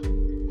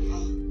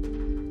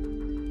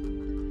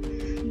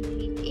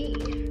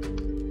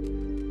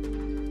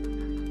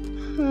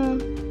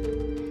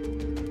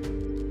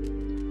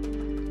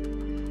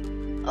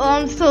 Oh,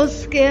 I'm so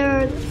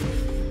scared.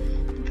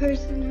 The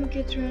person who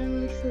gets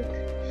randomly sick.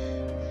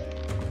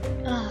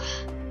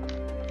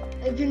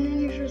 I've been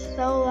in here for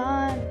so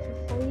long,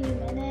 for 40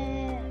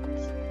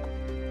 minutes.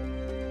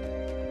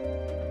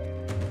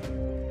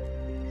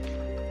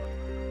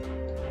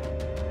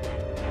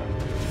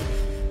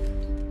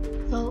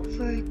 Vote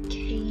for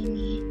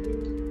Kami.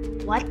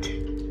 What?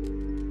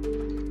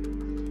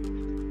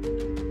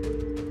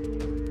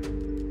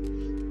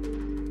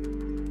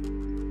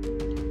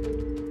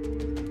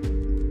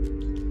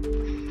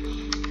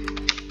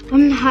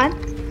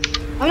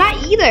 I'm not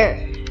either.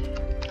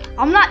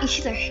 I'm not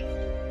either.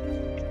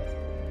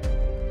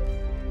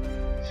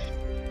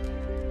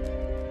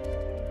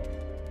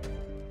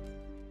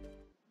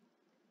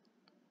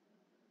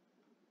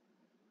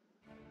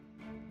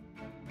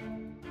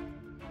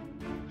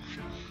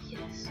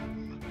 Yes.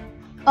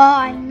 Oh,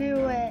 I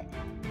knew it.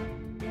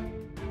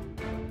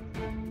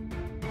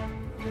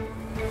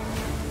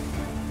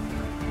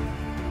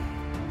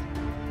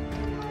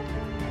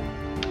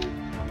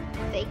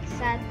 Fake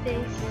sad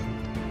face.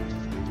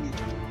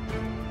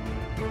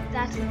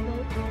 That's a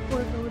vote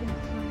for voting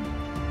for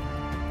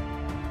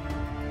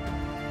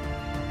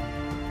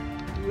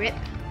me. RIP.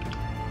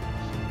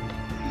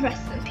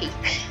 Rest in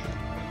peace.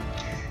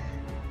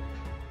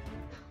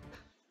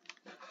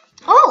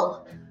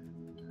 Oh!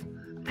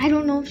 I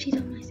don't know if she's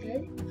on my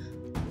side.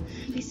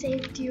 We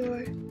saved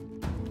your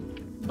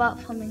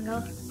butt,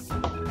 flamingo.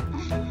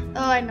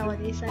 Oh, I know what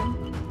he said.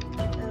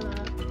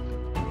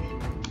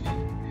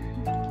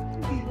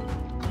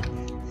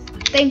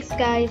 Thanks,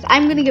 guys.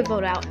 I'm gonna get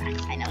voted out.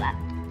 I know that.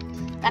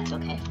 That's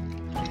okay.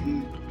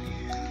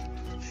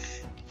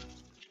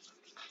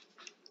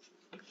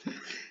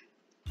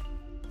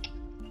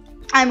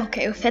 I'm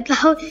okay with it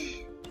though.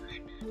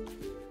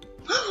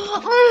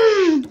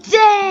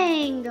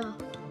 Dang!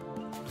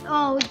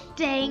 Oh,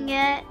 dang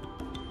it.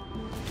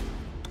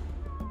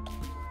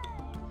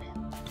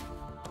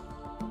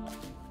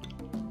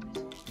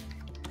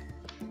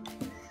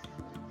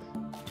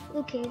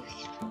 Okay.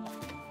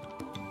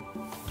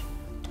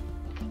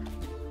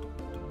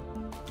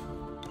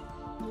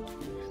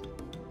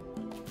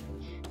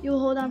 You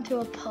hold on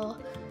to a pull.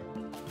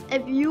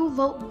 If you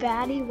vote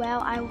baddie, well,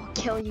 I will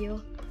kill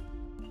you.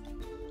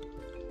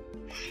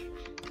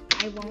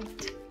 I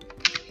won't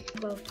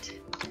vote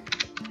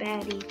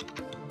baddie.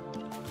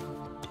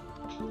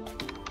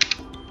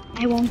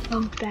 I won't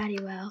vote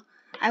baddie well.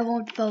 I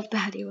won't vote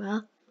baddie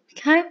well.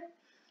 Okay?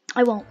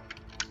 I won't.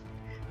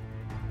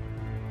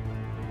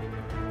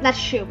 That's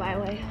true, by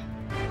the way.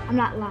 I'm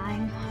not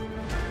lying.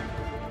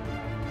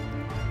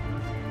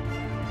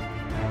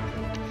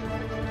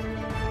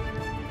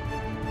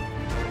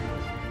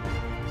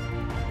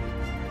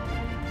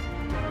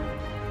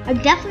 I'm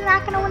definitely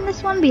not gonna win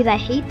this one because I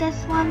hate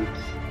this one,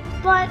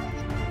 but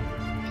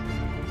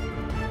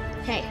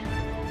hey,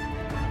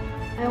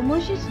 I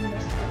almost just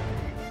missed it.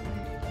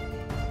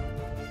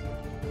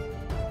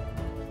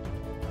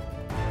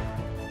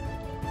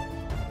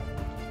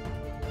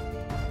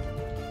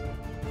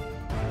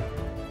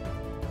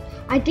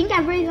 I think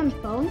everybody's on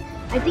phone.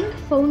 I think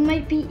phone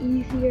might be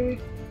easier.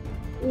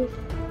 Oof.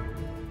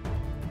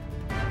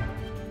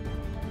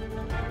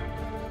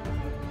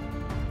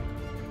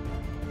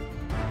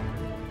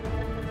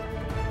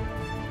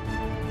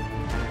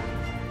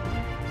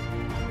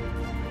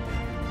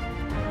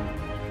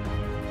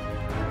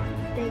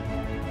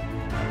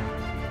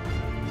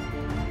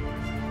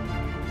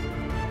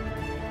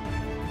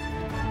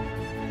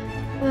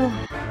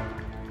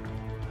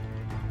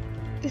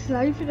 It's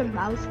not even the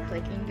mouse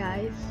clicking,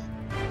 guys.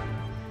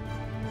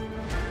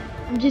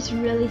 I'm just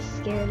really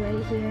scared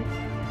right here.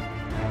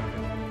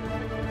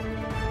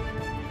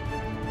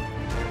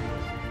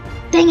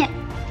 Dang it!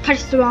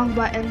 Pressed the wrong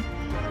button.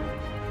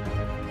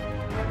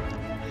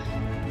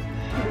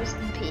 Rest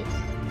in peace.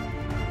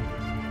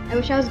 I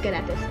wish I was good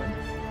at this one.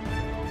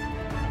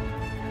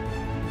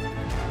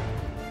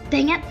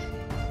 Dang it!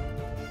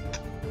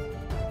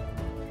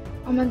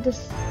 I'm on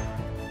this.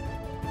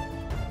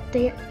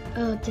 Dang it.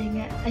 Oh, dang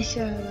it. I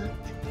should have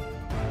looked.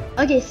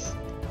 Okay,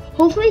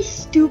 hopefully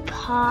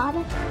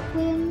Stupid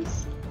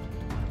wins.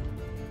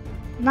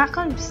 I'm not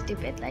calling him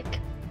stupid, like.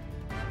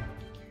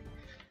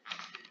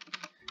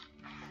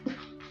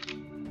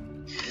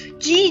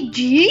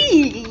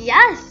 GG!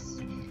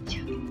 Yes!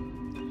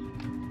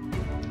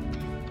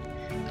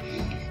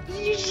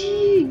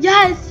 GG!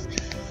 Yes!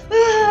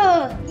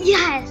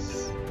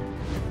 Yes!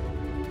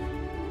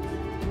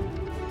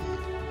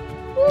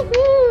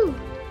 Woohoo!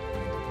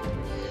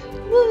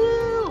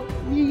 Woohoo!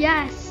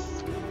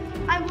 Yes!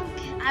 I will,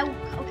 okay, I will.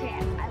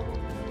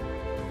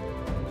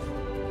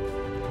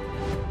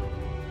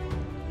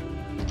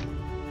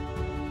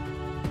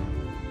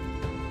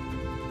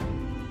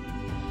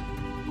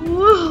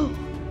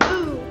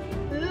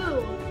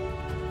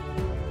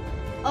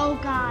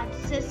 God,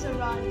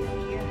 Cicero's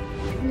in here.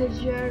 In the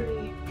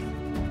jury.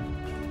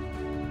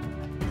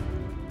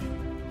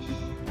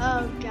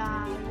 Oh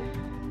God.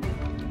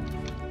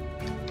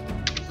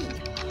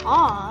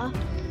 Yeehaw.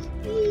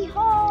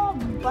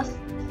 Yeehaw.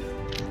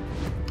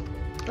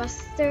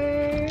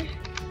 Buster.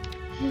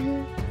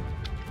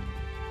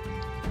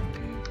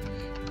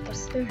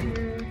 Buster.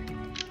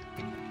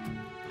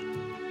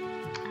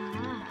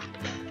 Ah.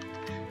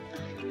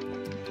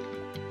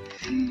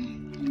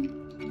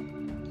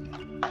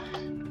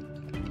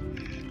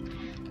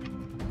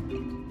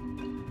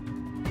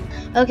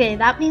 Okay,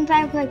 that means I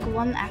have like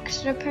one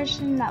extra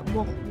person that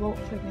won't vote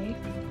for me.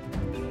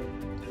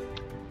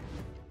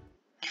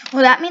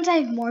 Well, that means I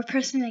have more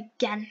person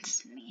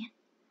against me.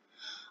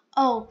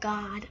 Oh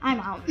God, I'm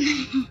out.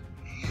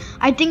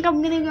 I think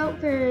I'm gonna go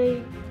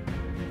for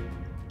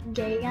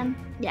gay again.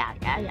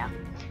 Yeah.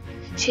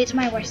 She's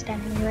my worst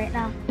enemy right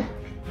now.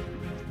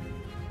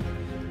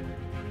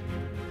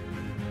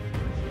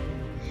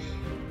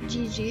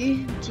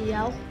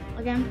 GL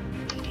again.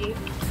 GG.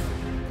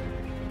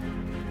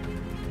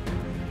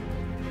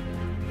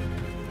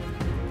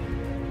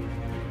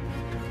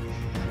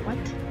 What?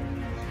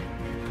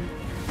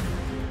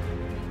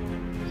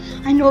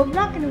 I know I'm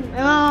not gonna.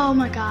 Oh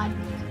my God.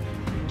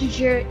 She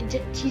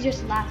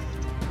just left.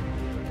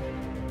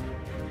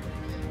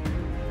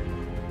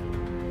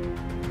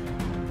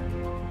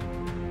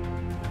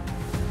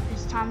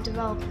 It's time to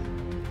vote.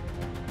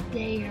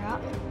 Gay, you're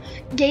up.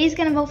 Gay's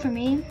gonna vote for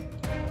me.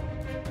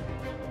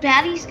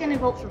 Batty's gonna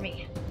vote for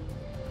me.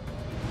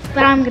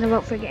 But I'm gonna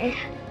vote for Gay.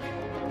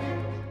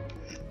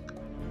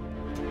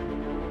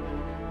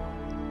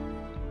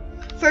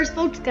 First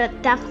vote's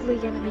definitely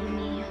gonna be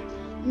me.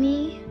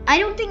 Me. I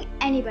don't think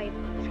anybody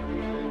voted for me.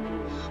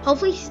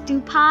 Hopefully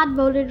Stupid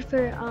voted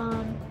for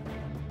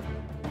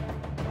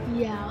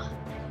yeah.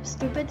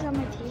 Stupid's on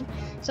my team.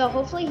 So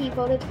hopefully he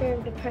voted for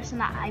the person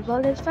that I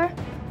voted for.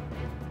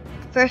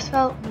 First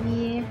vote,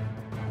 me.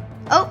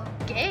 Oh,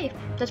 Gay.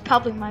 That's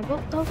probably my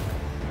vote though.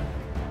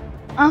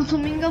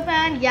 Flamingo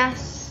fan,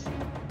 yes.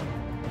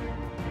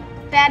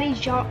 Fatty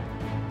Jar.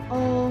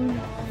 Oof.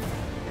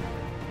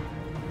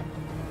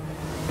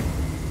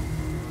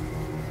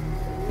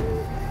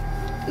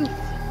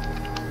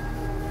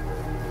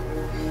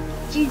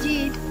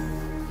 GG.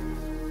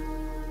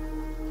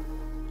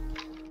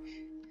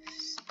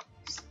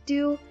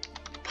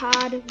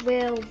 Stupid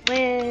will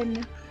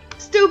win.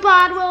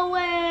 Stupid will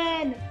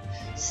win.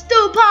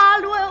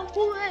 Stupid will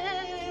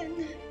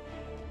win.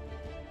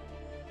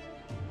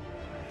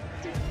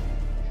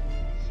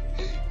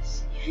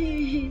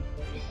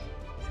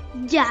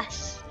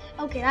 Yes.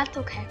 Okay, that's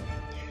okay.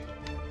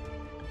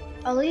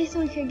 At least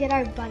we could get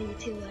our buddy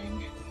to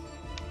win.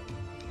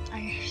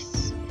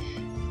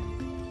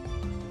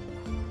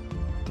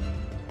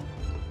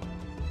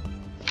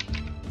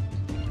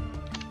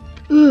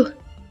 Ooh.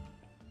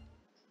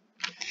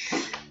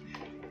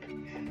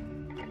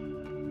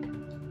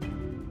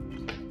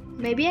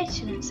 Maybe I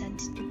shouldn't have said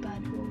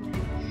stupid.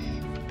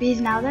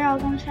 Because now they're all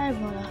gonna try to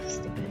vote off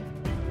stupid.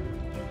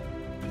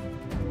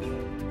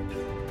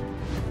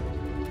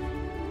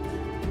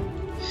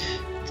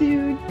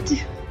 Dude.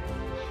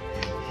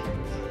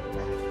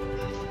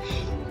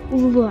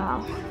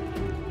 Wow.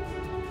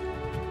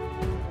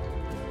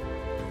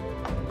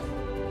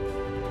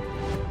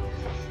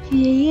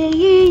 Yeah.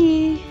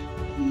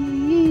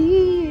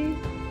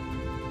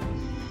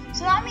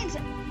 So that means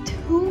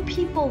 2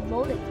 people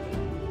voted.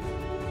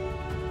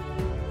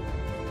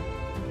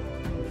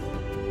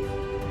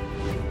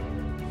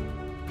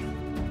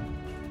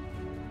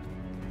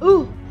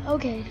 Ooh,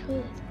 okay.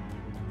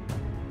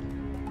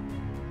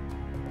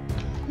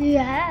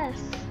 Yes.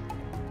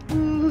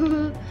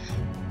 Ooh.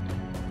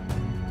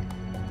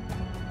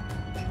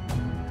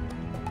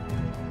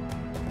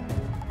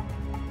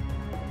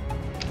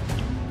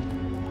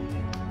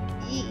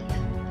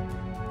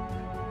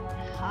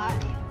 Hi.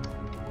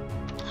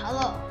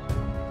 Hello.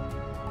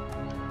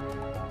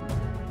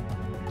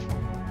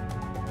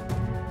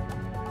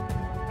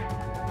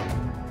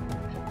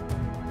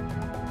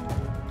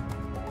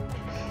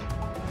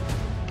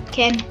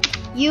 Can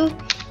you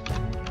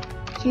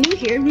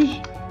hear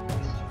me?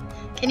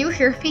 Can you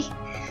hear me?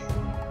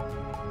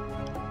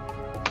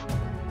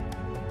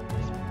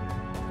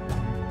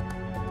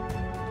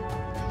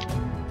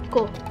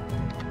 Cool.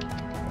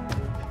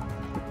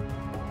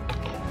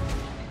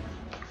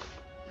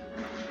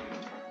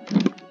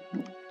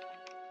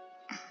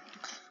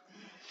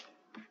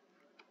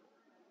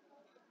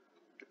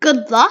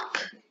 Good luck.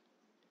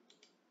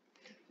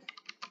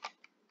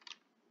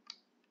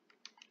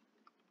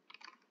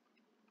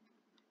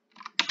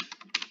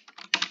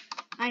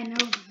 I know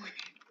the winner.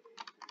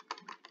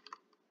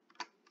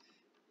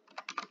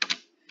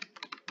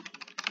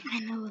 I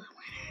know the winner.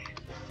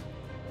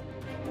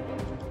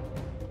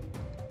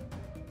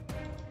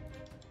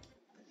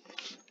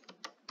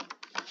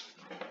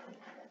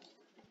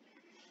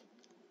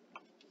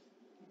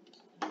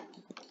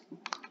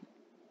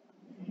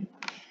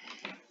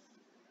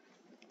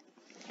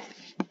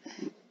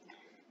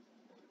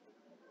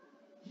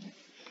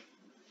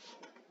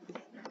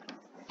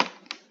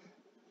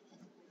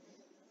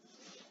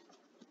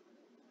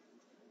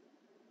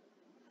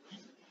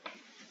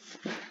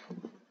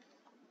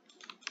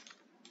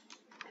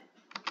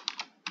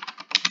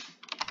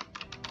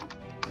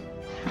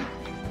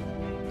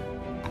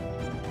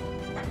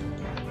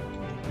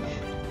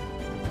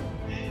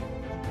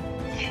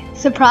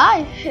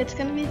 Surprise! It's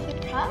gonna be a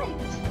surprise.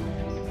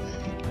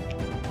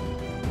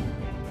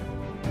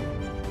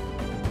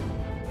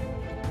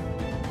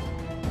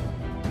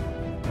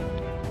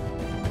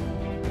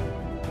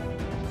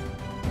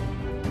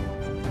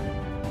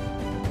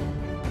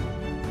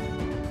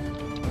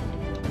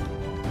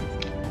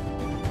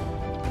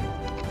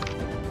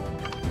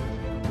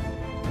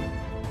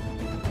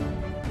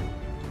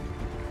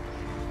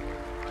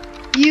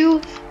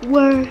 You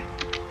were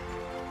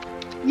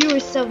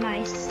so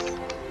nice.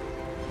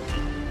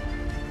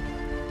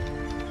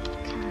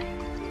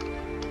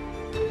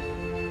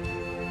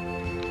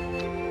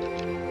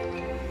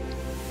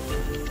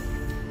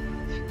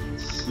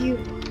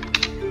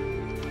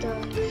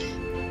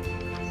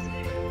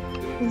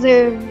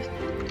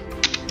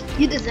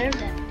 You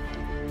deserved it.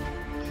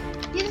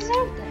 You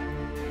deserved it.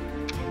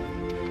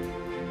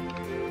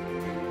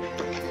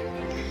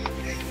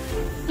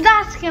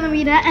 That's gonna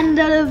be the end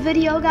of the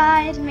video,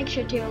 guys. Make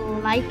sure to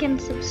like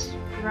and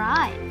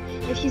subscribe.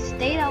 If you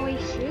stayed all the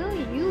way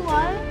through, you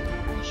are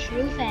a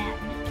true fan.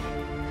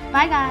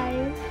 Bye,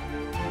 guys.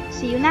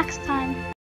 See you next time.